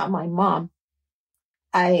grief about my mom.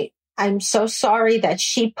 I'm so sorry that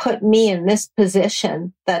she put me in this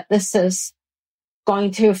position, that this is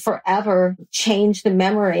going to forever change the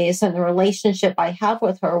memories and the relationship I have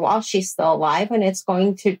with her while she's still alive. And it's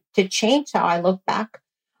going to change how I look back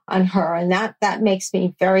on her. And that makes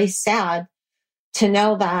me very sad to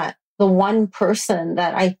know that the one person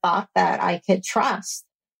that I thought that I could trust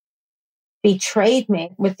betrayed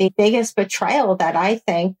me with the biggest betrayal that I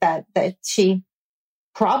think that she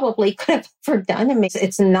probably could have ever done to me.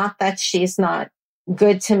 It's not that she's not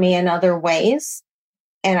good to me in other ways.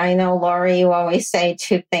 And I know, Lori, you always say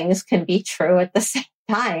two things can be true at the same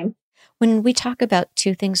time. When we talk about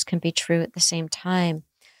two things can be true at the same time,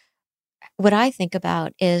 what I think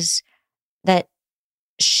about is that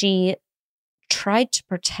she tried to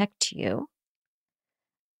protect you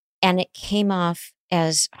and it came off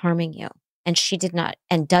as harming you. And she did not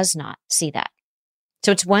and does not see that.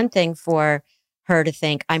 So it's one thing for her to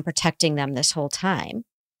think, I'm protecting them this whole time.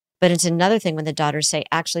 But it's another thing when the daughters say,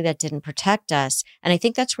 actually, that didn't protect us. And I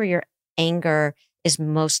think that's where your anger is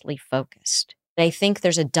mostly focused. I think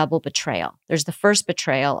there's a double betrayal. There's the first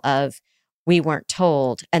betrayal of, we weren't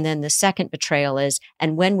told. And then the second betrayal is,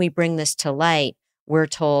 and when we bring this to light, we're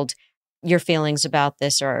told your feelings about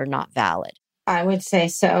this are not valid. I would say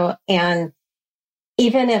so. And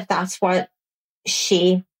even if that's what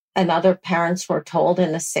she and other parents were told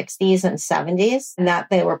in the 60s and 70s, and that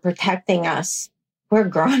they were protecting us, we're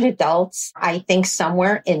grown adults. I think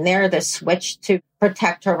somewhere in there, the switch to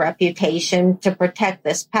protect her reputation, to protect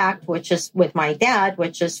this pact, which is with my dad,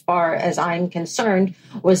 which as far as I'm concerned,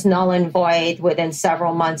 was null and void within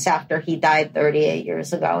several months after he died 38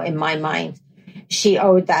 years ago, in my mind. She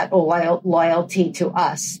owed that loyalty to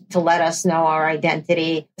us, to let us know our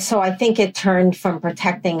identity. So I think it turned from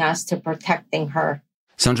protecting us to protecting her.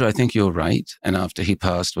 Sandra, I think you're right. And after he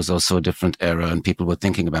passed was also a different era and people were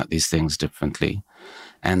thinking about these things differently.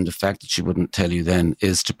 And the fact that she wouldn't tell you then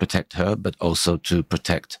is to protect her, but also to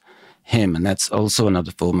protect him. And that's also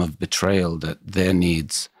another form of betrayal, that their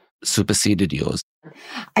needs superseded yours.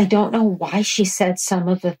 I don't know why she said some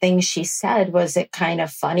of the things she said. Was it kind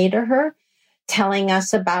of funny to her? Telling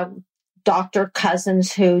us about doctor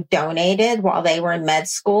cousins who donated while they were in med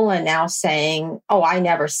school and now saying, oh, I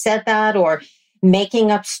never said that, or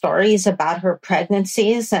making up stories about her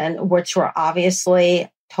pregnancies, and which were obviously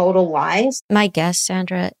total lies. My guess,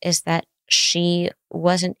 Sandra, is that she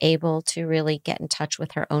wasn't able to really get in touch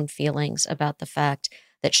with her own feelings about the fact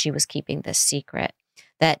that she was keeping this secret,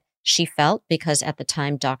 that she felt, because at the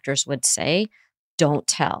time doctors would say, don't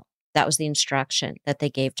tell. That was the instruction that they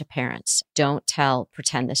gave to parents. Don't tell,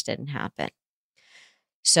 pretend this didn't happen.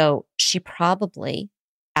 So she probably,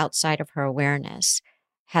 outside of her awareness,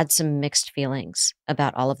 had some mixed feelings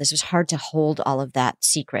about all of this. It was hard to hold all of that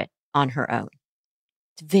secret on her own.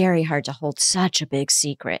 It's very hard to hold such a big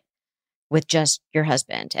secret with just your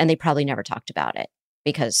husband. And they probably never talked about it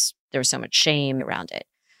because there was so much shame around it.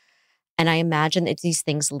 And I imagine that these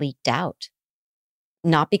things leaked out,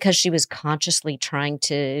 not because she was consciously trying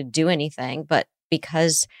to do anything, but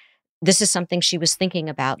because this is something she was thinking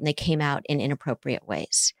about and they came out in inappropriate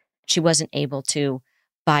ways. She wasn't able to,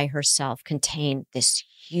 by herself, contain this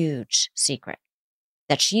huge secret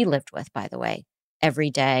that she lived with, by the way, every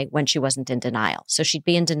day when she wasn't in denial. So she'd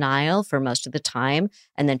be in denial for most of the time,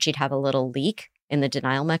 and then she'd have a little leak in the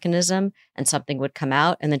denial mechanism and something would come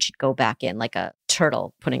out, and then she'd go back in like a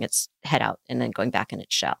turtle putting its head out and then going back in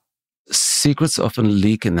its shell. Secrets often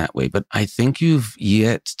leak in that way, but I think you've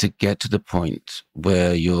yet to get to the point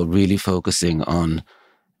where you're really focusing on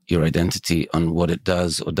your identity, on what it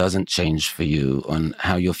does or doesn't change for you, on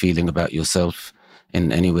how you're feeling about yourself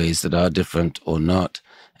in any ways that are different or not.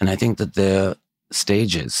 And I think that there are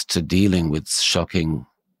stages to dealing with shocking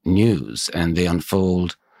news, and they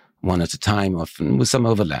unfold one at a time, often with some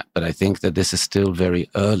overlap. But I think that this is still very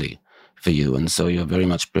early for you. And so you're very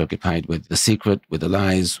much preoccupied with the secret, with the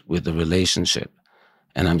lies, with the relationship.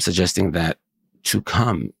 And I'm suggesting that to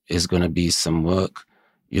come is going to be some work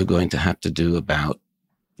you're going to have to do about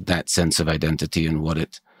that sense of identity and what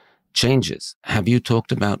it changes. Have you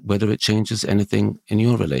talked about whether it changes anything in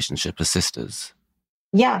your relationship as sisters?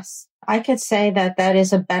 Yes, I could say that that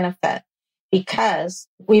is a benefit because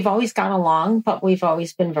we've always gone along, but we've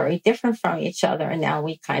always been very different from each other. And now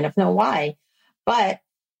we kind of know why. But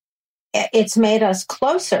it's made us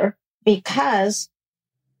closer because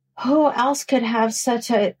who else could have such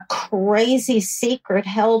a crazy secret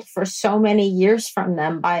held for so many years from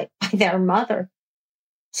them by their mother?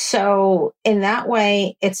 So in that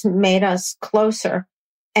way, it's made us closer.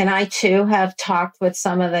 And I too have talked with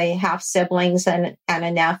some of the half siblings and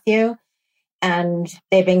a nephew, and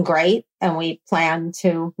they've been great. and we plan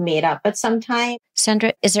to meet up at some time.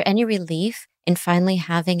 Sandra, is there any relief in finally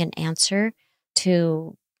having an answer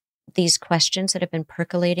to these questions that have been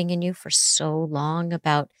percolating in you for so long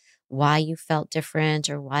about why you felt different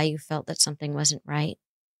or why you felt that something wasn't right?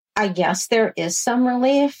 I guess there is some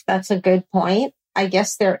relief. That's a good point. I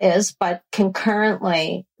guess there is, but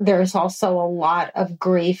concurrently, there's also a lot of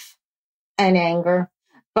grief and anger.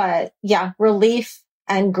 But yeah, relief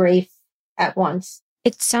and grief at once.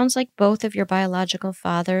 It sounds like both of your biological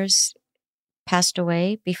fathers passed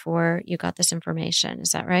away before you got this information.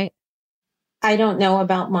 Is that right? I don't know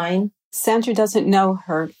about mine. Sandra doesn't know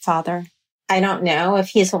her father. I don't know. If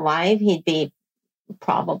he's alive, he'd be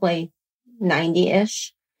probably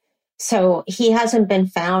 90-ish. So he hasn't been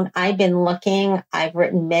found. I've been looking. I've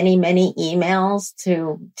written many, many emails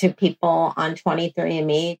to people on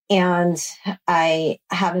 23andMe, and I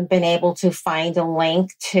haven't been able to find a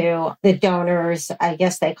link to the donors. I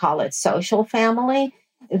guess they call it social family.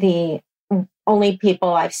 The only people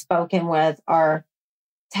I've spoken with are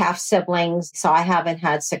half siblings. So I haven't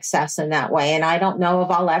had success in that way. And I don't know if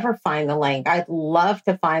I'll ever find the link. I'd love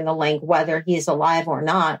to find the link, whether he's alive or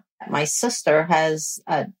not. My sister has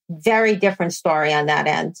a very different story on that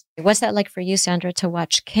end. What's that like for you, Sandra, to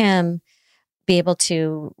watch Kim be able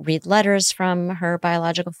to read letters from her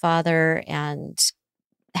biological father and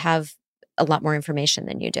have a lot more information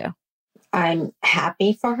than you do? I'm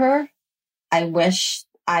happy for her. I wish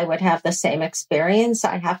I would have the same experience.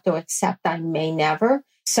 I have to accept I may never.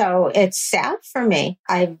 So it's sad for me.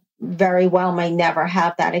 I very well may never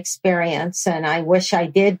have that experience. And I wish I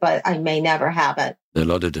did, but I may never have it. There are a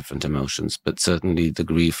lot of different emotions, but certainly the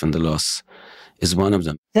grief and the loss is one of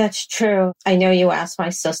them. That's true. I know you asked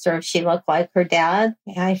my sister if she looked like her dad.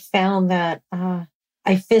 I found that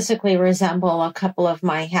I physically resemble a couple of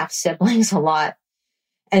my half siblings a lot.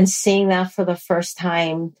 And seeing that for the first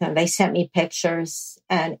time, they sent me pictures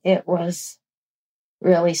and it was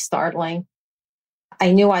really startling.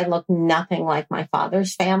 I knew I looked nothing like my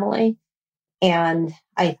father's family. And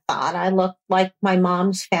I thought I looked like my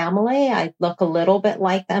mom's family. I look a little bit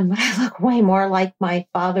like them, but I look way more like my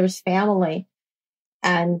father's family.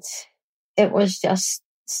 And it was just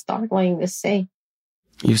startling to see.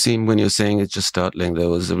 You seem, when you're saying it's just startling, there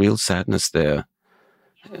was a real sadness there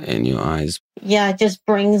in your eyes. Yeah, it just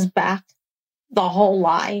brings back the whole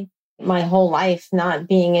lie, my whole life, not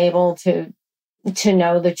being able to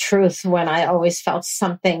know the truth when I always felt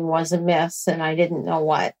something was amiss and I didn't know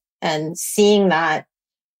what. And seeing that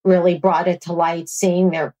really brought it to light,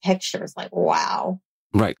 seeing their pictures, like, wow.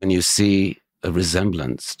 Right. When you see a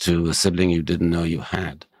resemblance to a sibling you didn't know you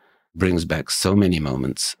had, brings back so many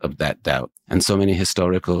moments of that doubt and so many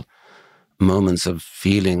historical moments of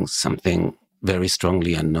feeling something very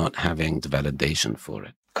strongly and not having the validation for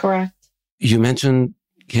it. Correct. You mentioned,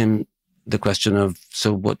 Kim, the question of,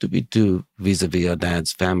 so what do we do vis-a-vis our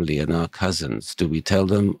dad's family and our cousins? Do we tell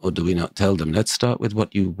them or do we not tell them? Let's start with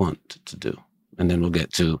what you want to do, and then we'll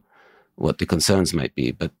get to what the concerns might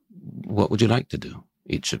be. But what would you like to do,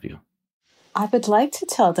 each of you? I would like to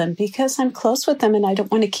tell them because I'm close with them and I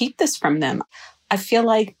don't want to keep this from them. I feel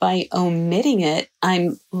like by omitting it,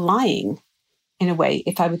 I'm lying in a way.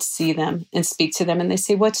 If I would see them and speak to them and they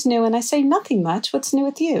say, what's new? And I say, nothing much. What's new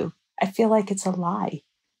with you? I feel like it's a lie.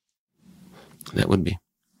 That would be.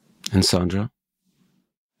 And Sandra?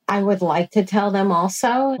 I would like to tell them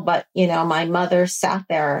also, but, my mother sat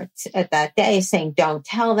there at that day saying, don't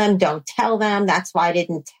tell them. That's why I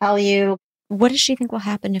didn't tell you. What does she think will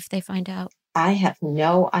happen if they find out? I have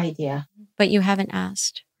no idea. But you haven't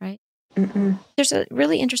asked, right? Mm-mm. There's a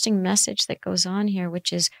really interesting message that goes on here,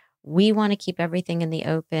 which is we want to keep everything in the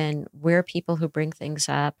open. We're people who bring things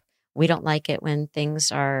up. We don't like it when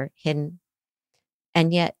things are hidden.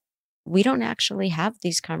 And yet we don't actually have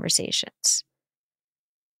these conversations.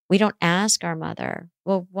 We don't ask our mother,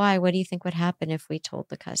 well, why? What do you think would happen if we told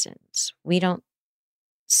the cousins? We don't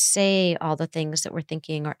say all the things that we're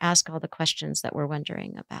thinking or ask all the questions that we're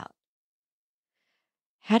wondering about.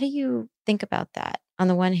 How do you think about that? On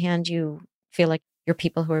the one hand, you feel like you're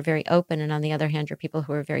people who are very open, and on the other hand, you're people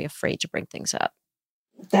who are very afraid to bring things up.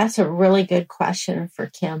 That's a really good question for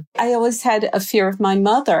Kim. I always had a fear of my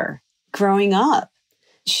mother growing up.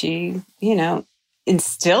 She,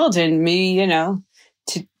 instilled in me,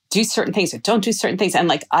 to do certain things and don't do certain things.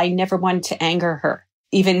 And I never wanted to anger her.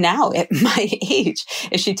 Even now at my age,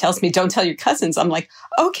 if she tells me, don't tell your cousins, I'm like,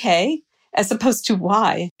 okay, as opposed to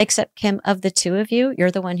why. Except Kim, of the two of you,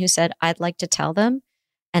 you're the one who said, I'd like to tell them.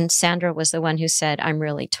 And Sandra was the one who said, I'm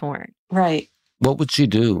really torn. Right. What would she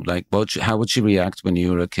do? Like, how would she react when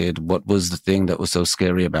you were a kid? What was the thing that was so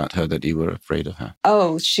scary about her that you were afraid of her?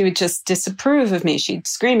 Oh, she would just disapprove of me. She'd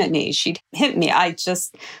scream at me. She'd hit me. I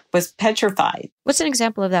just was petrified. What's an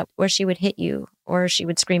example of that where she would hit you or she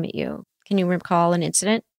would scream at you? Can you recall an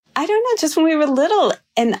incident? I don't know, just when we were little.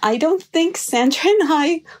 And I don't think Sandra and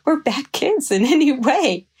I were bad kids in any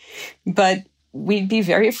way. But we'd be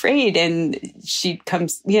very afraid. And she'd come,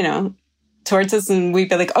 towards us and we'd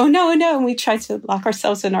be like, oh, no. And we tried to lock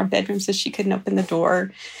ourselves in our bedroom so she couldn't open the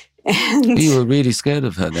door. And you were really scared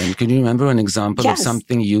of her then. Can you remember an example Yes. of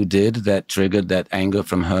something you did that triggered that anger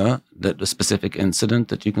from her, that a specific incident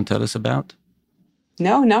that you can tell us about?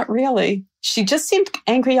 No, not really. She just seemed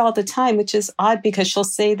angry all the time, which is odd because she'll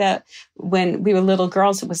say that when we were little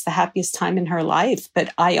girls, it was the happiest time in her life.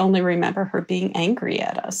 But I only remember her being angry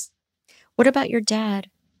at us. What about your dad?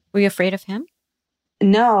 Were you afraid of him?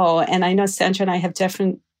 No, and I know Sandra and I have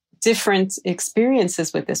different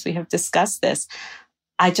experiences with this. We have discussed this.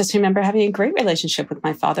 I just remember having a great relationship with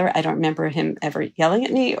my father. I don't remember him ever yelling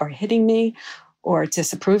at me or hitting me or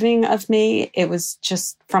disapproving of me. It was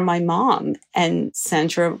just from my mom. And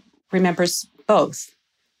Sandra remembers both.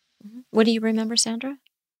 What do you remember, Sandra?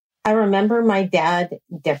 I remember my dad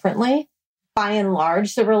differently. By and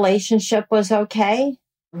large, the relationship was okay.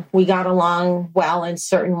 We got along well in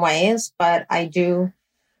certain ways, but I do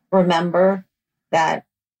remember that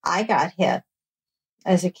I got hit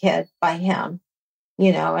as a kid by him,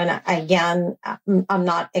 and again, I'm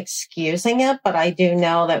not excusing it, but I do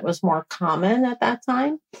know that was more common at that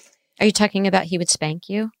time. Are you talking about he would spank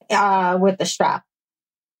you? With the strap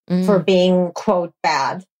for being, quote,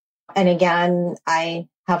 bad. And again, I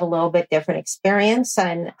have a little bit different experience,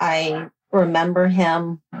 and I remember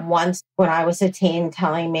him once when I was a teen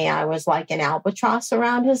telling me I was like an albatross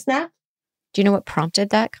around his neck. Do you know what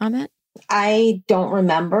prompted that comment? I don't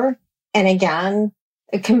remember. And again,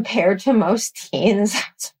 compared to most teens, I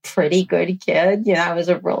was a pretty good kid. I was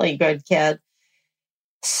a really good kid.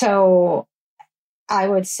 So I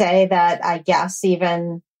would say that I guess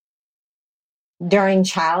even during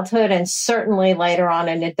childhood and certainly later on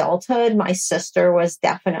in adulthood, my sister was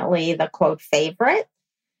definitely the quote favorite.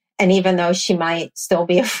 And even though she might still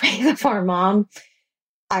be afraid of our mom,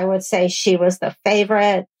 I would say she was the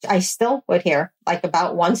favorite. I still would hear like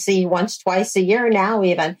about once, twice a year now,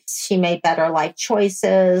 even she made better life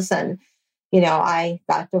choices. And, I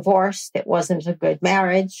got divorced. It wasn't a good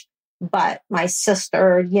marriage, but my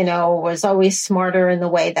sister, was always smarter in the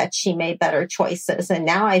way that she made better choices. And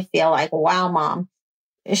now I feel like, wow, Mom,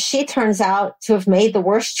 she turns out to have made the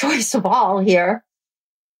worst choice of all here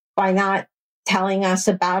by not telling us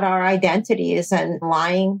about our identities and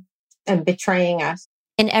lying and betraying us.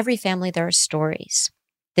 In every family, there are stories.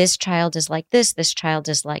 This child is like this child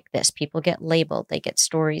is like this. People get labeled, they get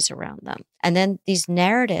stories around them. And then these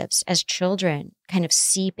narratives as children kind of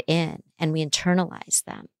seep in and we internalize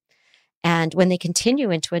them. And when they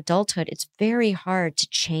continue into adulthood, it's very hard to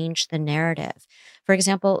change the narrative. For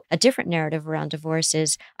example, a different narrative around divorce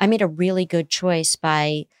is, I made a really good choice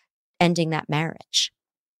by ending that marriage.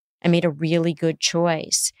 I made a really good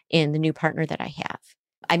choice in the new partner that I have.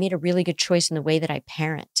 I made a really good choice in the way that I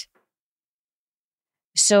parent.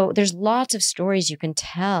 So there's lots of stories you can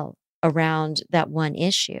tell around that one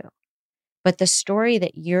issue. But the story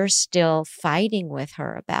that you're still fighting with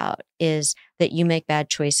her about is that you make bad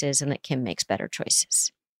choices and that Kim makes better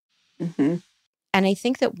choices. Mm-hmm. And I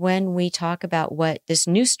think that when we talk about what this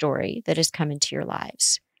new story that has come into your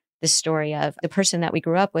lives, the story of the person that we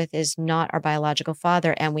grew up with is not our biological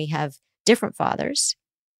father and we have different fathers,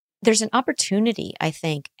 there's an opportunity, I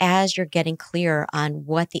think, as you're getting clear on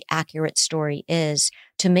what the accurate story is,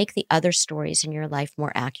 to make the other stories in your life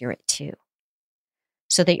more accurate too.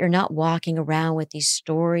 So that you're not walking around with these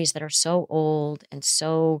stories that are so old and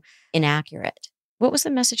so inaccurate. What was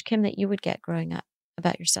the message, Kim, that you would get growing up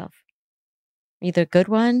about yourself? Either a good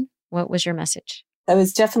one? What was your message? I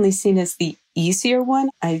was definitely seen as the easier one.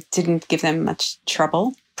 I didn't give them much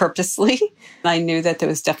trouble purposely. I knew that there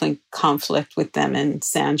was definitely conflict with them and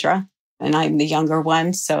Sandra, and I'm the younger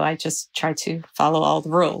one. So I just tried to follow all the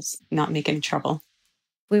rules, not make any trouble.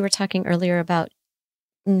 We were talking earlier about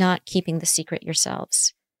not keeping the secret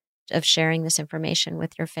yourselves, of sharing this information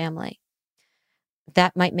with your family.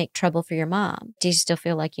 That might make trouble for your mom. Do you still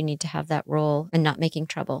feel like you need to have that role in not making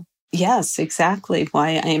trouble? Yes, exactly. Why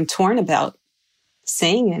I am torn about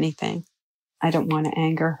saying anything. I don't want to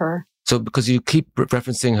anger her. So because you keep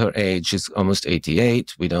referencing her age, she's almost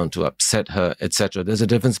 88, we don't want to upset her, etc. There's a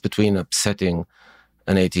difference between upsetting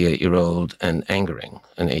an 88-year-old and angering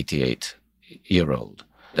an 88-year-old.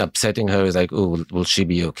 Upsetting her is like, oh, will she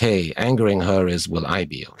be okay? Angering her is, will I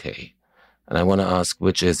be okay? And I want to ask,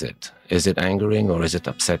 which is it? Is it angering or is it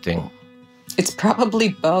upsetting? It's probably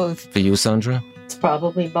both. For you, Sandra? It's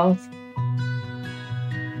probably both.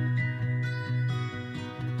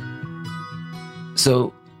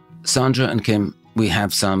 So, Sandra and Kim, we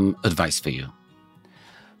have some advice for you.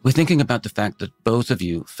 We're thinking about the fact that both of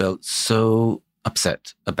you felt so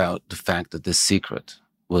upset about the fact that this secret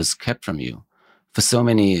was kept from you for so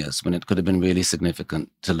many years when it could have been really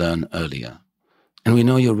significant to learn earlier. And we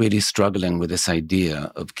know you're really struggling with this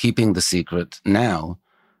idea of keeping the secret now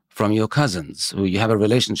from your cousins who you have a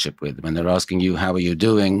relationship with when they're asking you, how are you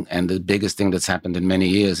doing? And the biggest thing that's happened in many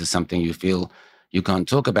years is something you feel you can't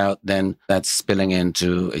talk about, then that's spilling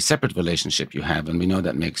into a separate relationship you have. And we know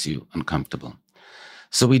that makes you uncomfortable.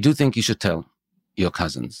 So we do think you should tell your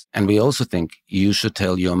cousins. And we also think you should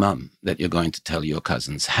tell your mum that you're going to tell your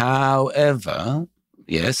cousins. However,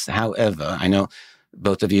 I know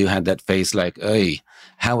both of you had that face like, hey,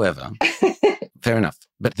 however, fair enough.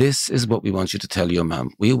 But this is what we want you to tell your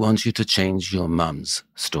mum. We want you to change your mum's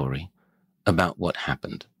story about what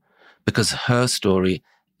happened. Because her story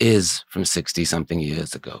is from 60-something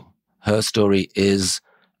years ago. Her story is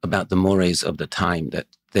about the mores of the time that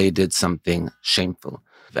they did something shameful.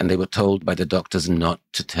 And they were told by the doctors not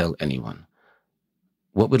to tell anyone.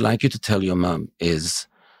 What we'd like you to tell your mum is,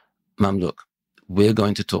 Mum, look, we're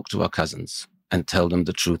going to talk to our cousins and tell them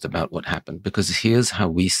the truth about what happened. Because here's how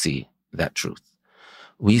we see that truth.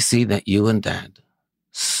 We see that you and Dad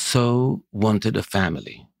so wanted a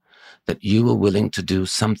family that you were willing to do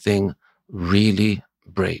something really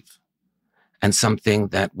brave and something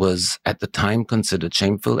that was at the time considered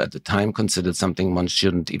shameful, at the time considered something one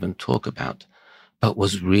shouldn't even talk about, but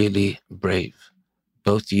was really brave,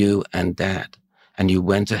 both you and Dad. And you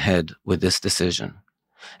went ahead with this decision.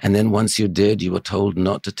 And then once you did, you were told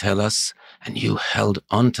not to tell us, and you held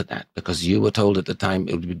on to that because you were told at the time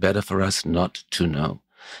it would be better for us not to know.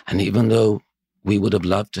 And even though we would have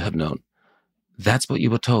loved to have known, that's what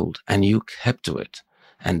you were told, and you kept to it.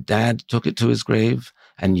 And Dad took it to his grave,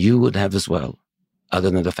 and you would have as well,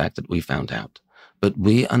 other than the fact that we found out. But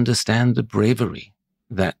we understand the bravery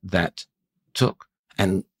that took.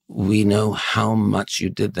 And we know how much you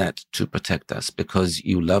did that to protect us because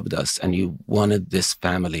you loved us and you wanted this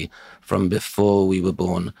family from before we were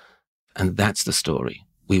born. And that's the story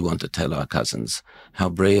we want to tell our cousins, how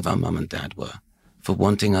brave our mum and dad were for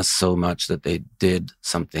wanting us so much that they did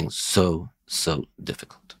something so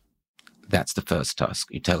difficult. That's the first task.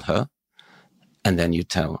 You tell her, and then you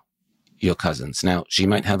tell your cousins. Now, she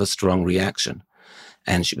might have a strong reaction,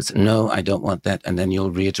 and she would say, no, I don't want that. And then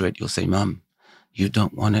you'll reiterate, you'll say, Mum, you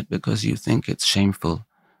don't want it because you think it's shameful.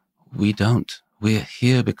 We don't. We're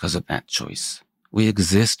here because of that choice. We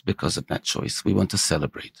exist because of that choice. We want to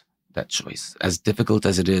celebrate that choice. As difficult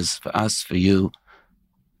as it is for us, for you,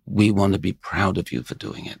 we want to be proud of you for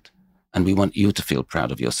doing it. And we want you to feel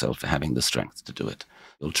proud of yourself for having the strength to do it.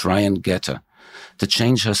 You'll try and get her to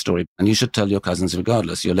change her story. And you should tell your cousins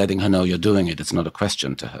regardless. You're letting her know you're doing it. It's not a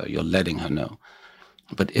question to her. You're letting her know.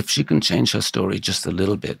 But if she can change her story just a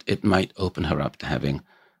little bit, it might open her up to having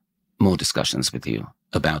more discussions with you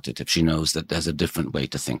about it if she knows that there's a different way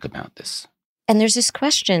to think about this. And there's this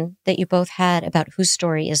question that you both had about whose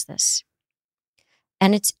story is this?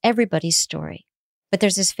 And it's everybody's story. But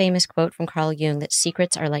there's this famous quote from Carl Jung that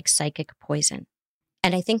secrets are like psychic poison.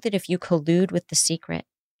 And I think that if you collude with the secret,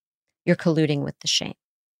 you're colluding with the shame.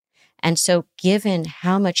 And so given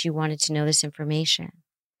how much you wanted to know this information,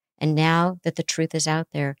 and now that the truth is out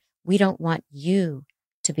there, we don't want you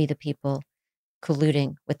to be the people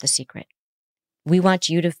colluding with the secret. We want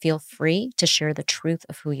you to feel free to share the truth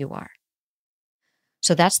of who you are.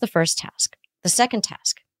 So that's the first task. The second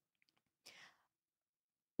task,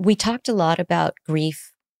 we talked a lot about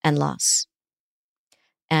grief and loss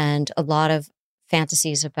and a lot of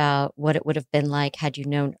fantasies about what it would have been like had you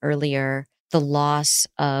known earlier, the loss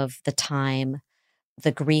of the time,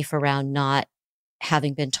 the grief around not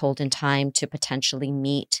having been told in time to potentially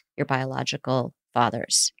meet your biological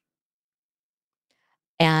fathers.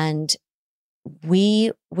 And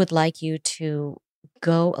we would like you to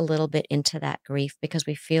go a little bit into that grief because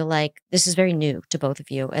we feel like this is very new to both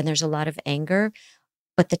of you and there's a lot of anger,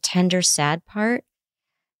 but the tender, sad part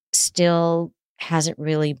still hasn't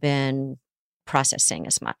really been processing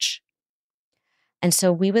as much. And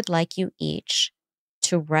so we would like you each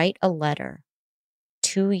to write a letter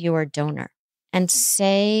to your donor and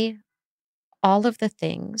say all of the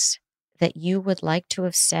things that you would like to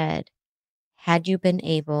have said had you been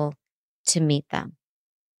able to meet them.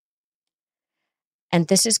 And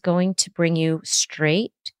this is going to bring you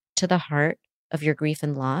straight to the heart of your grief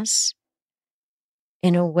and loss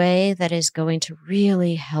in a way that is going to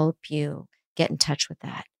really help you get in touch with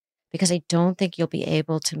that, because I don't think you'll be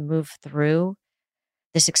able to move through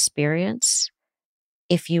this experience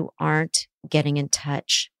if you aren't getting in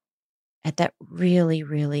touch at that really,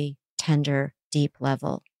 really tender, deep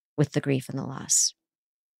level with the grief and the loss.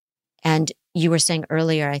 And you were saying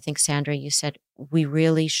earlier, I think, Sandra, you said we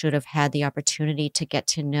really should have had the opportunity to get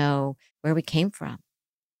to know where we came from.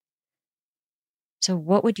 So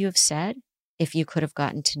what would you have said if you could have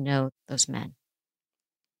gotten to know those men?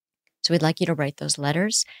 So we'd like you to write those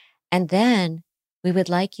letters, and then we would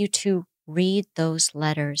like you to read those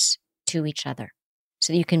letters to each other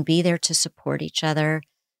so that you can be there to support each other,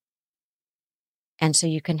 and so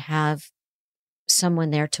you can have someone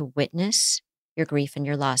there to witness your grief and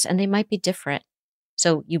your loss. And they might be different.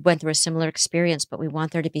 So you went through a similar experience, but we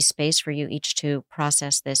want there to be space for you each to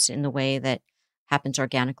process this in the way that happens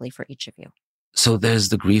organically for each of you. So there's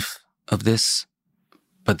the grief of this,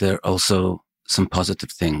 but there are also some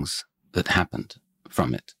positive things that happened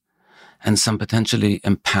from it, and some potentially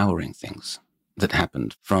empowering things that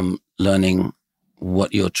happened from learning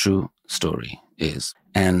what your true story is.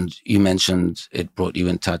 And you mentioned it brought you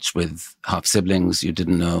in touch with half siblings you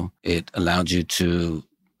didn't know. It allowed you to,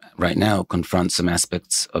 right now, confront some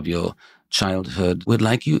aspects of your childhood. We'd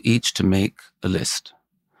like you each to make a list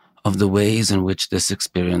of the ways in which this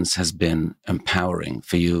experience has been empowering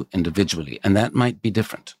for you individually. And that might be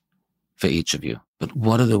different for each of you. But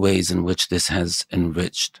what are the ways in which this has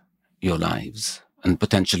enriched your lives and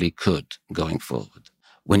potentially could going forward?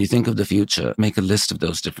 When you think of the future, make a list of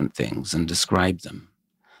those different things and describe them.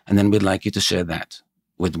 And then we'd like you to share that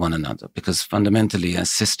with one another, because fundamentally,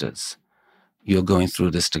 as sisters, you're going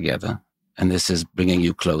through this together, and this is bringing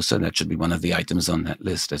you closer. That should be one of the items on that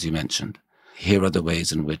list, as you mentioned. Here are the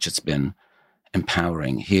ways in which it's been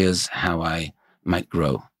empowering. Here's how I might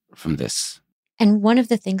grow from this. And one of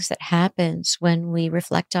the things that happens when we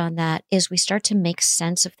reflect on that is we start to make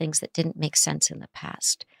sense of things that didn't make sense in the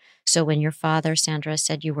past. So when your father, Sandra,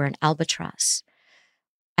 said you were an albatross,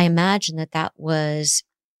 I imagine that that was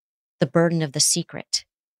the burden of the secret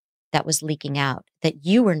that was leaking out, that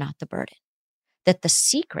you were not the burden, that the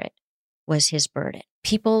secret was his burden.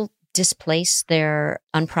 People displace their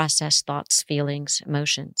unprocessed thoughts, feelings,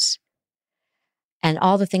 emotions, and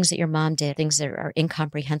all the things that your mom did, things that are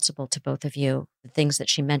incomprehensible to both of you, the things that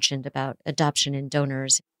she mentioned about adoption and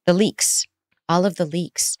donors, the leaks, all of the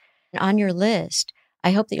leaks. And on your list,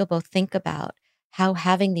 I hope that you'll both think about how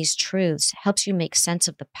having these truths helps you make sense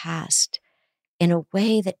of the past in a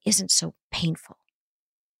way that isn't so painful.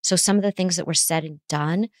 So some of the things that were said and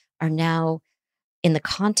done are now in the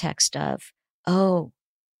context of, oh,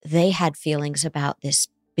 they had feelings about this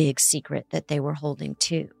big secret that they were holding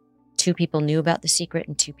too. 2 people knew about the secret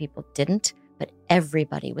and 2 people didn't, but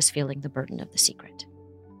everybody was feeling the burden of the secret.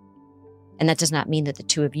 And that does not mean that the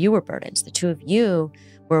 2 of you were burdens. The 2 of you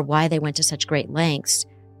were why they went to such great lengths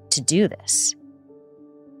to do this.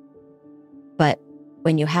 But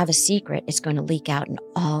when you have a secret, it's going to leak out in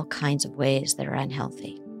all kinds of ways that are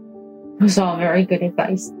unhealthy. It was all very good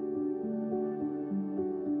advice.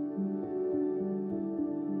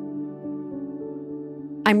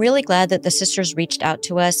 I'm really glad that the sisters reached out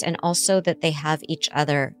to us, and also that they have each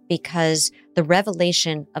other, because the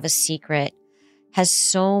revelation of a secret has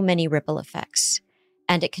so many ripple effects,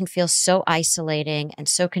 and it can feel so isolating and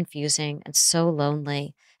so confusing and so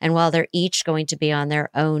lonely. And while they're each going to be on their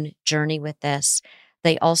own journey with this,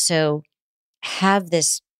 they also have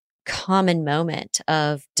this common moment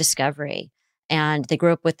of discovery. And they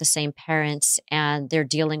grew up with the same parents, and they're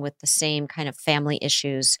dealing with the same kind of family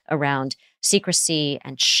issues around secrecy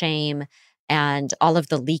and shame and all of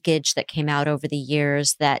the leakage that came out over the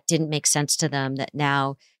years that didn't make sense to them that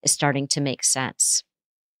now is starting to make sense.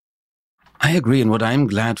 I agree. And what I'm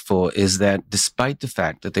glad for is that despite the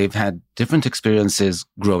fact that they've had different experiences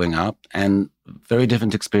growing up and very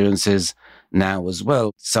different experiences now as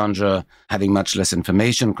well, Sandra having much less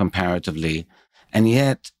information comparatively, and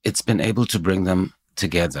yet it's been able to bring them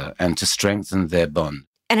together and to strengthen their bond.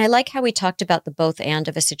 And I like how we talked about the both and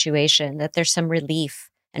of a situation, that there's some relief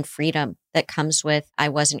and freedom that comes with, I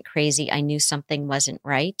wasn't crazy, I knew something wasn't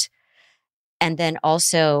right. And then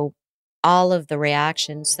also all of the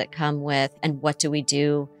reactions that come with, and what do we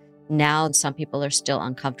do now? And some people are still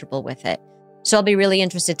uncomfortable with it. So I'll be really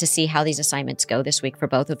interested to see how these assignments go this week for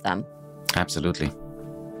both of them. Absolutely.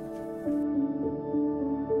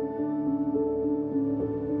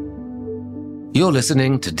 You're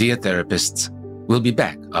listening to Dear Therapists. We'll be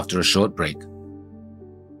back after a short break.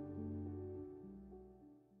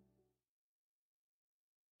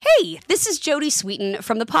 Hey, this This is Jody Sweeten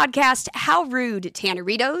from the podcast How Rude,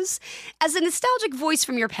 Tanneritos. As a nostalgic voice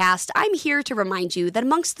from your past, I'm here to remind you that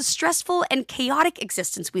amongst the stressful and chaotic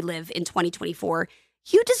existence we live in 2024,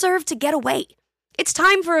 you deserve to get away. It's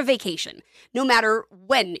time for a vacation, no matter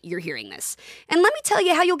when you're hearing this. And let me tell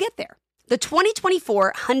you how you'll get there. The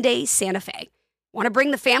 2024 Hyundai Santa Fe. Want to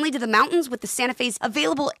bring the family to the mountains with the Santa Fe's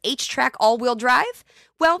available H-Track all-wheel drive?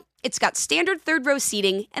 Well, it's got standard third-row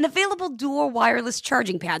seating and available dual wireless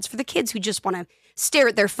charging pads for the kids who just want to stare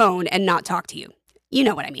at their phone and not talk to you. You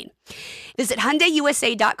know what I mean. Visit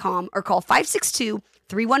HyundaiUSA.com or call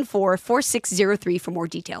 562-314-4603 for more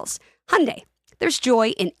details. Hyundai. There's joy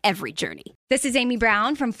in every journey. This is Amy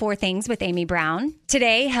Brown from 4 Things with Amy Brown.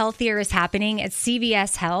 Today, healthier is happening at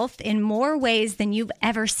CVS Health in more ways than you've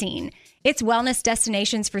ever seen. It's wellness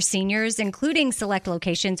destinations for seniors, including select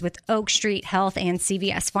locations with Oak Street Health and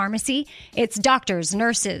CVS Pharmacy. It's doctors,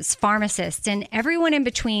 nurses, pharmacists, and everyone in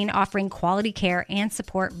between offering quality care and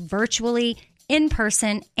support virtually, in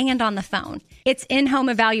person, and on the phone. It's in-home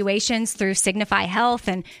evaluations through Signify Health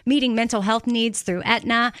and meeting mental health needs through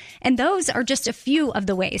Aetna. And those are just a few of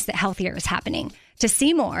the ways that healthier is happening. To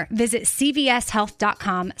see more, visit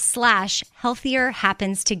cvshealth.com/healthier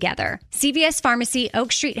happens together. CVS Pharmacy,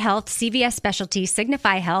 Oak Street Health, CVS Specialty,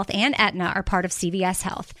 Signify Health, and Aetna are part of CVS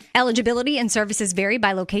Health. Eligibility and services vary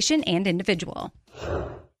by location and individual.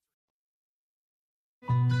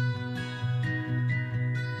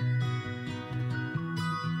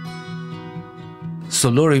 So,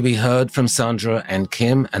 Lori, we heard from Sandra and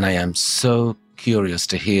Kim, and I am so curious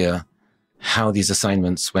to hear how these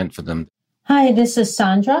assignments went for them. Hi, this is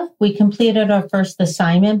Sandra. We completed our first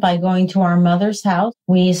assignment by going to our mother's house.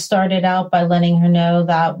 We started out by letting her know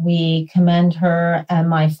that we commend her and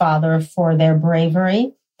my father for their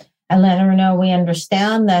bravery, and let her know we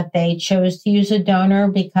understand that they chose to use a donor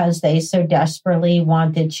because they so desperately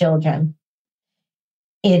wanted children.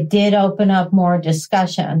 It did open up more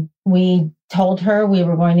discussion. We told her we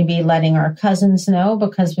were going to be letting our cousins know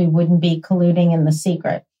because we wouldn't be colluding in the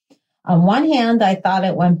secret. On one hand, I thought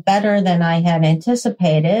it went better than I had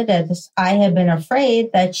anticipated, as I had been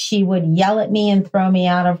afraid that she would yell at me and throw me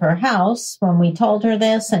out of her house when we told her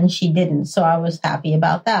this, and she didn't, so I was happy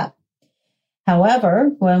about that.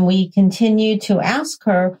 However, when we continued to ask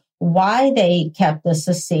her why they kept this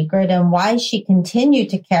a secret and why she continued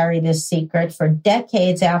to carry this secret for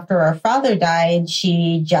decades after our father died,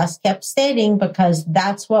 she just kept stating, because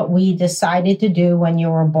that's what we decided to do when you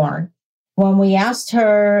were born. When we asked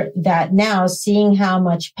her that now, seeing how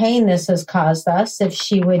much pain this has caused us, if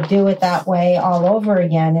she would do it that way all over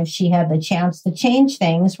again, if she had the chance to change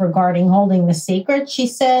things regarding holding the secret, she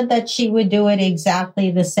said that she would do it exactly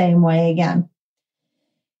the same way again.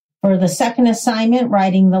 For the second assignment,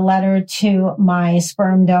 writing the letter to my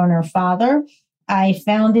sperm donor father, I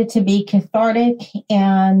found it to be cathartic,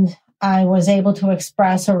 and I was able to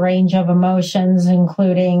express a range of emotions,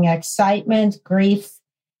 including excitement, grief,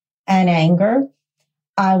 and anger.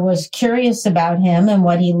 I was curious about him and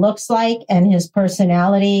what he looks like and his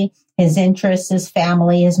personality, his interests, his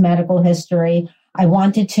family, his medical history. I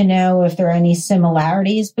wanted to know if there are any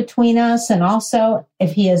similarities between us, and also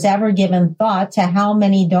if he has ever given thought to how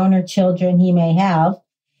many donor children he may have,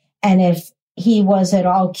 and if he was at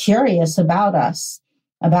all curious about us,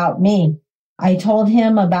 about me. I told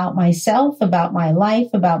him about myself, about my life,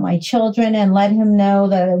 about my children, and let him know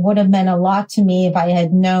that it would have meant a lot to me if I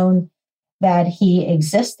had known that he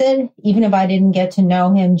existed, even if I didn't get to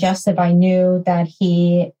know him, just if I knew that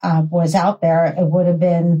he was out there, it would have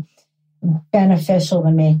been beneficial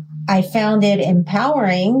to me. I found it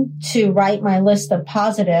empowering to write my list of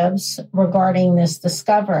positives regarding this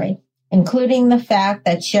discovery, including the fact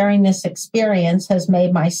that sharing this experience has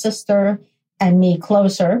made my sister and me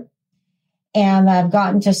closer. And I've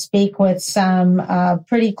gotten to speak with some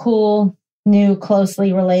pretty cool, new,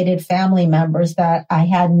 closely related family members that I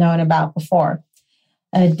hadn't known about before.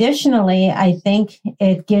 Additionally, I think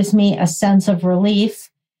it gives me a sense of relief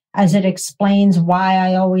as it explains why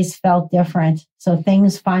I always felt different. So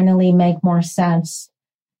things finally make more sense.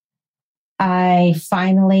 I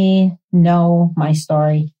finally know my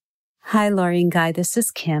story. Hi, Lori and Guy. This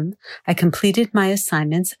is Kim. I completed my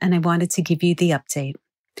assignments and I wanted to give you the update.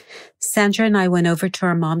 Sandra and I went over to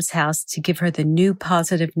our mom's house to give her the new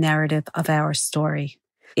positive narrative of our story.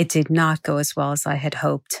 It did not go as well as I had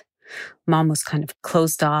hoped. Mom was kind of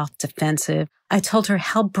closed off, defensive. I told her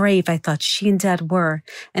how brave I thought she and Dad were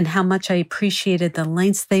and how much I appreciated the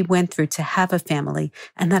lengths they went through to have a family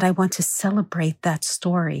and that I want to celebrate that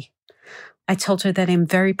story. I told her that I'm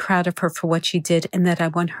very proud of her for what she did and that I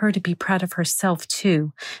want her to be proud of herself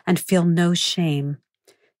too and feel no shame.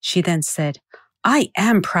 She then said, I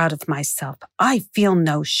am proud of myself. I feel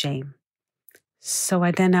no shame. So I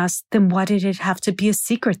then asked, then why did it have to be a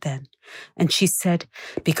secret then? And she said,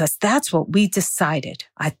 because that's what we decided.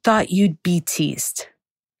 I thought you'd be teased.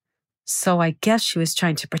 So I guess she was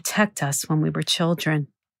trying to protect us when we were children.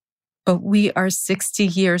 But we are 60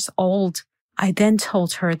 years old. I then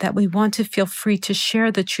told her that we want to feel free to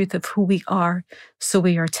share the truth of who we are, so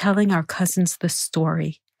we are telling our cousins the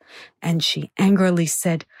story. And she angrily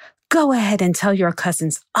said, go ahead and tell your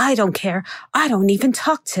cousins. I don't care. I don't even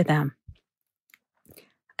talk to them.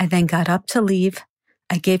 I then got up to leave.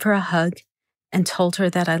 I gave her a hug and told her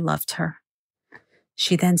that I loved her.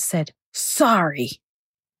 She then said, sorry,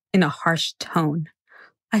 in a harsh tone.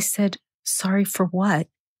 I said, sorry for what?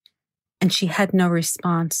 And she had no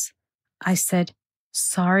response. I said,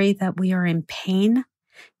 sorry that we are in pain?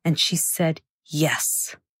 And she said,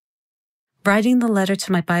 yes. Writing the letter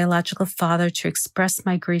to my biological father to express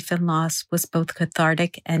my grief and loss was both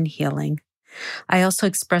cathartic and healing. I also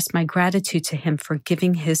expressed my gratitude to him for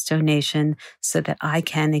giving his donation so that I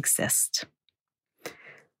can exist.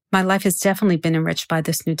 My life has definitely been enriched by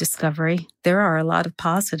this new discovery. There are a lot of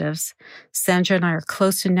positives. Sandra and I are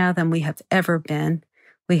closer now than we have ever been.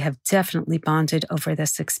 We have definitely bonded over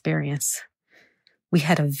this experience. We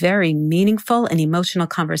had a very meaningful and emotional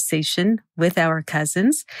conversation with our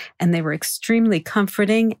cousins, and they were extremely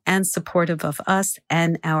comforting and supportive of us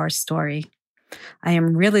and our story. I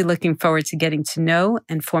am really looking forward to getting to know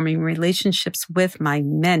and forming relationships with my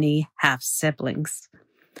many half-siblings.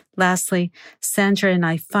 Lastly, Sandra and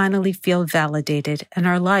I finally feel validated and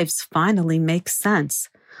our lives finally make sense.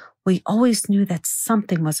 We always knew that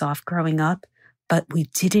something was off growing up, but we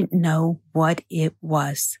didn't know what it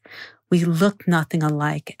was. We looked nothing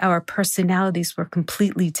alike. Our personalities were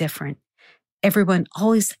completely different. Everyone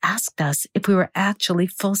always asked us if we were actually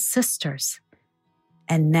full sisters.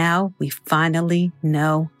 And now we finally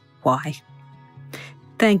know why.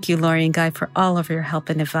 Thank you, Lori and Guy, for all of your help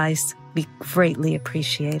and advice. We greatly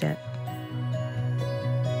appreciate it.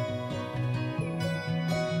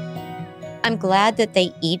 I'm glad that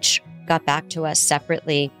they each got back to us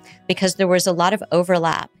separately because there was a lot of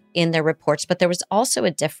overlap in their reports, but there was also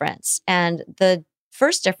a difference. And the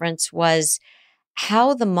first difference was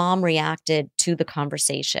how the mom reacted to the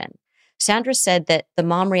conversation. Sandra said that the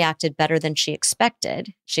mom reacted better than she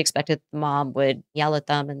expected. She expected the mom would yell at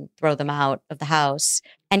them and throw them out of the house.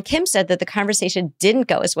 And Kim said that the conversation didn't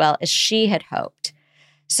go as well as she had hoped.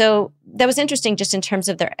 So that was interesting just in terms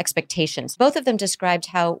of their expectations. Both of them described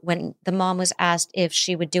how when the mom was asked if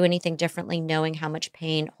she would do anything differently, knowing how much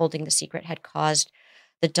pain holding the secret had caused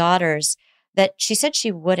the daughters, that she said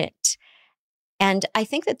she wouldn't. And I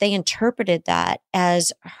think that they interpreted that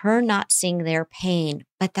as her not seeing their pain.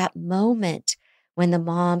 But that moment when the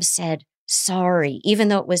mom said, sorry, even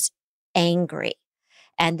though it was angry.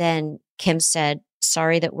 And then Kim said,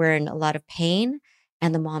 sorry that we're in a lot of pain.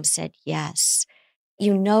 And the mom said, yes.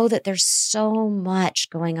 You know that there's so much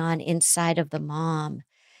going on inside of the mom.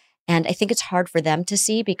 And I think it's hard for them to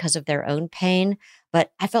see because of their own pain.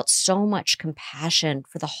 But I felt so much compassion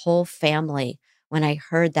for the whole family when I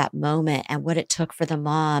heard that moment and what it took for the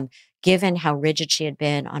mom, given how rigid she had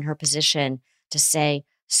been on her position, to say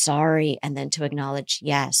sorry and then to acknowledge,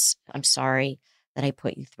 yes, I'm sorry that I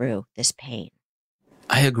put you through this pain.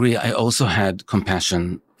 I agree. I also had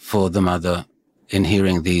compassion for the mother in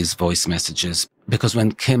hearing these voice messages, because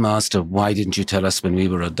when Kim asked her, why didn't you tell us when we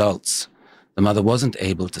were adults? The mother wasn't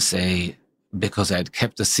able to say, because I had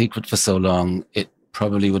kept the secret for so long, it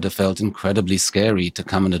probably would have felt incredibly scary to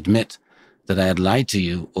come and admit that I had lied to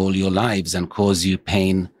you all your lives and caused you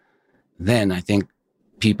pain. Then I think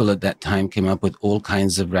people at that time came up with all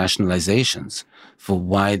kinds of rationalizations for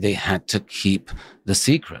why they had to keep the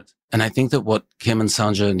secret. And I think that what Kim and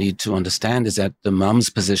Sandra need to understand is that the mom's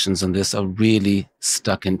positions on this are really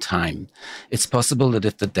stuck in time. It's possible that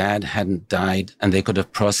if the dad hadn't died and they could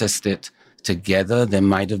have processed it together, there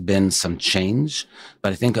might have been some change.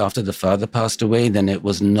 But I think after the father passed away, then it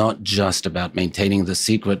was not just about maintaining the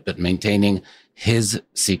secret, but maintaining his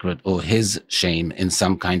secret or his shame in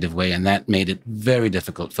some kind of way. And that made it very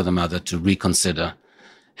difficult for the mother to reconsider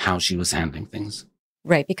how she was handling things.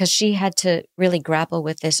 Right, because she had to really grapple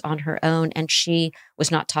with this on her own, and she was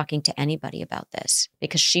not talking to anybody about this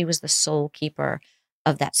because she was the sole keeper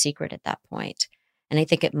of that secret at that point. And I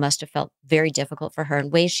think it must have felt very difficult for her in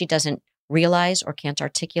ways she doesn't realize or can't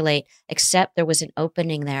articulate, except there was an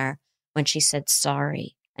opening there when she said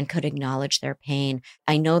sorry and could acknowledge their pain.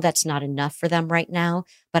 I know that's not enough for them right now,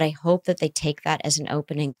 but I hope that they take that as an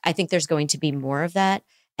opening. I think there's going to be more of that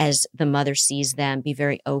as the mother sees them be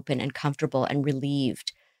very open and comfortable and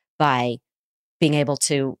relieved by being able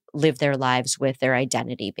to live their lives with their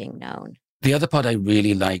identity being known. The other part I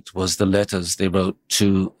really liked was the letters they wrote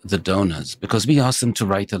to the donors, because we asked them to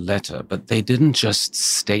write a letter, but they didn't just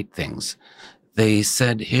state things. They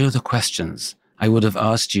said, here are the questions I would have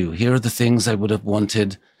asked you. Here are the things I would have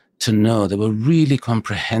wanted to know. They were really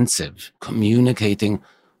comprehensive, communicating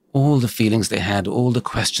all the feelings they had, all the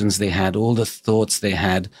questions they had, all the thoughts they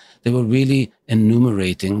had. They were really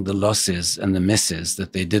enumerating the losses and the misses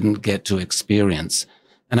that they didn't get to experience.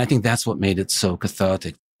 And I think that's what made it so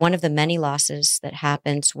cathartic. One of the many losses that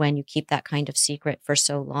happens when you keep that kind of secret for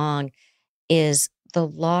so long is the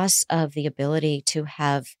loss of the ability to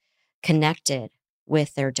have connected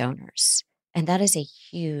with their donors. And that is a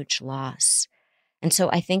huge loss. And so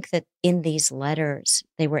I think that in these letters,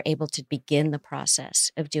 they were able to begin the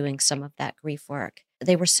process of doing some of that grief work.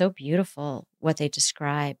 They were so beautiful, what they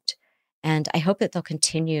described. And I hope that they'll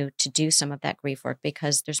continue to do some of that grief work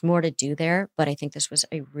because there's more to do there. But I think this was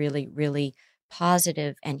a really, really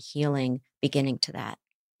positive and healing beginning to that.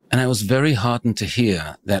 And I was very heartened to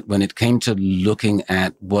hear that when it came to looking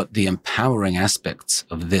at what the empowering aspects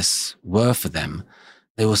of this were for them,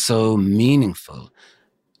 they were so meaningful.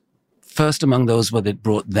 First among those were that it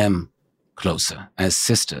brought them closer as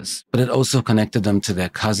sisters, but it also connected them to their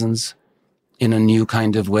cousins in a new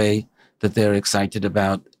kind of way that they're excited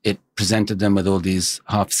about. It presented them with all these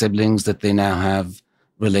half-siblings that they now have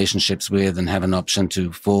relationships with and have an option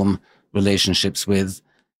to form relationships with.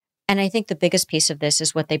 And I think the biggest piece of this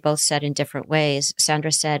is what they both said in different ways.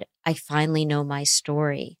 Sandra said, I finally know my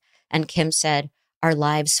story. And Kim said, our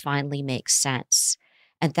lives finally make sense.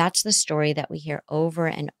 And that's the story that we hear over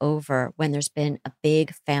and over when there's been a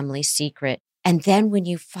big family secret. And then when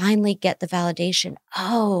you finally get the validation,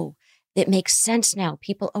 oh, it makes sense now.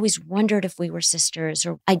 People always wondered if we were sisters,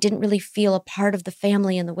 or I didn't really feel a part of the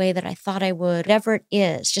family in the way that I thought I would. Whatever it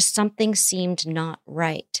is, just something seemed not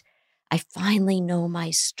right. I finally know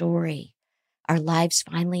my story. Our lives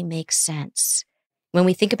finally make sense. When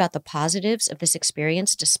we think about the positives of this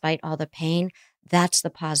experience, despite all the pain, that's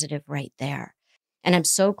the positive right there. And I'm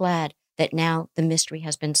so glad that now the mystery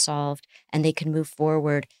has been solved and they can move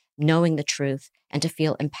forward knowing the truth and to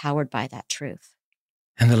feel empowered by that truth.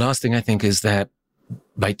 And the last thing I think is that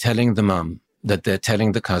by telling the mom that they're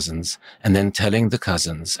telling the cousins and then telling the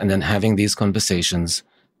cousins and then having these conversations,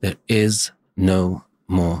 there is no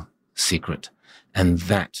more secret. And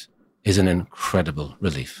that is an incredible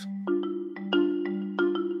relief.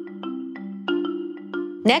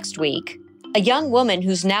 Next week, a young woman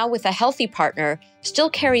who's now with a healthy partner still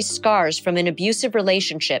carries scars from an abusive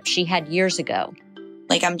relationship she had years ago.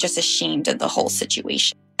 I'm just ashamed of the whole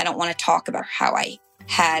situation. I don't want to talk about how I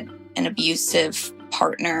had an abusive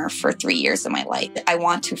partner for 3 years of my life. I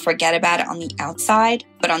want to forget about it on the outside,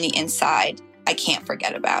 but on the inside, I can't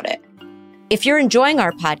forget about it. If you're enjoying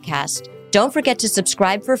our podcast, don't forget to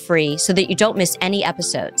subscribe for free so that you don't miss any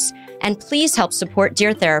episodes. And please help support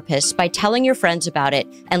Dear Therapist by telling your friends about it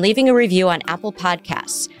and leaving a review on Apple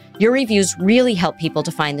Podcasts. Your reviews really help people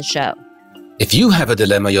to find the show. If you have a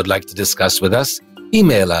dilemma you'd like to discuss with us,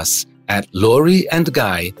 email us at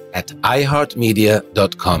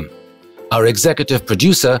laurieandguy@iheartmedia.com. Our executive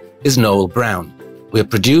producer is Noel Brown. We're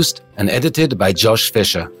produced and edited by Josh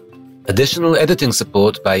Fisher. Additional editing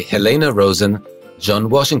support by Helena Rosen, John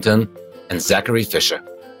Washington, and Zachary Fisher.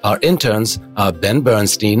 Our interns are Ben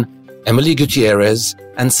Bernstein, Emily Gutierrez,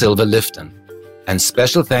 and Silva Lifton. And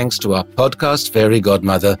special thanks to our podcast fairy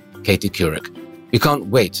godmother, Katie Couric. We can't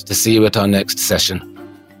wait to see you at our next session.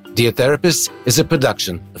 Dear Therapist is a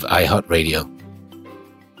production of iHeartRadio.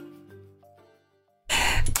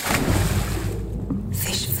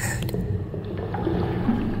 Fish food.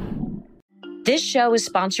 This show is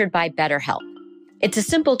sponsored by BetterHelp. It's a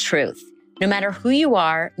simple truth. No matter who you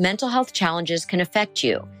are, mental health challenges can affect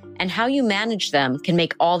you, and how you manage them can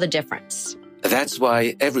make all the difference. That's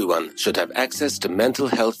why everyone should have access to mental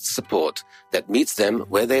health support that meets them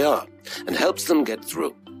where they are and helps them get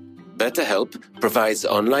through. BetterHelp provides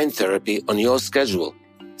online therapy on your schedule.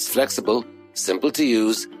 It's flexible, simple to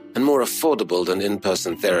use, and more affordable than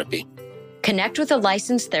in-person therapy. Connect with a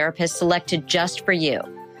licensed therapist selected just for you.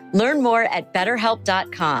 Learn more at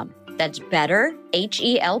BetterHelp.com. That's better,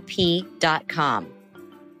 HELP.com.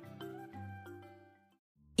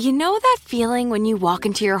 You know that feeling when you walk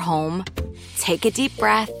into your home, take a deep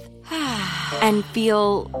breath, and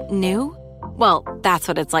feel new? Well, that's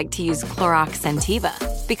what it's like to use Clorox Scentiva.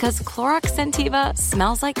 Because Clorox Scentiva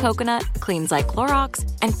smells like coconut, cleans like Clorox,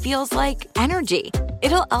 and feels like energy.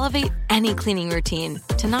 It'll elevate any cleaning routine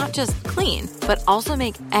to not just clean, but also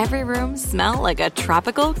make every room smell like a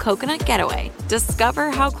tropical coconut getaway.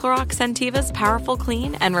 Discover how Clorox Scentiva's powerful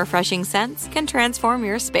clean and refreshing scents can transform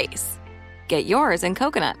your space. Get yours in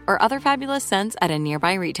coconut or other fabulous scents at a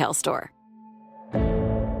nearby retail store.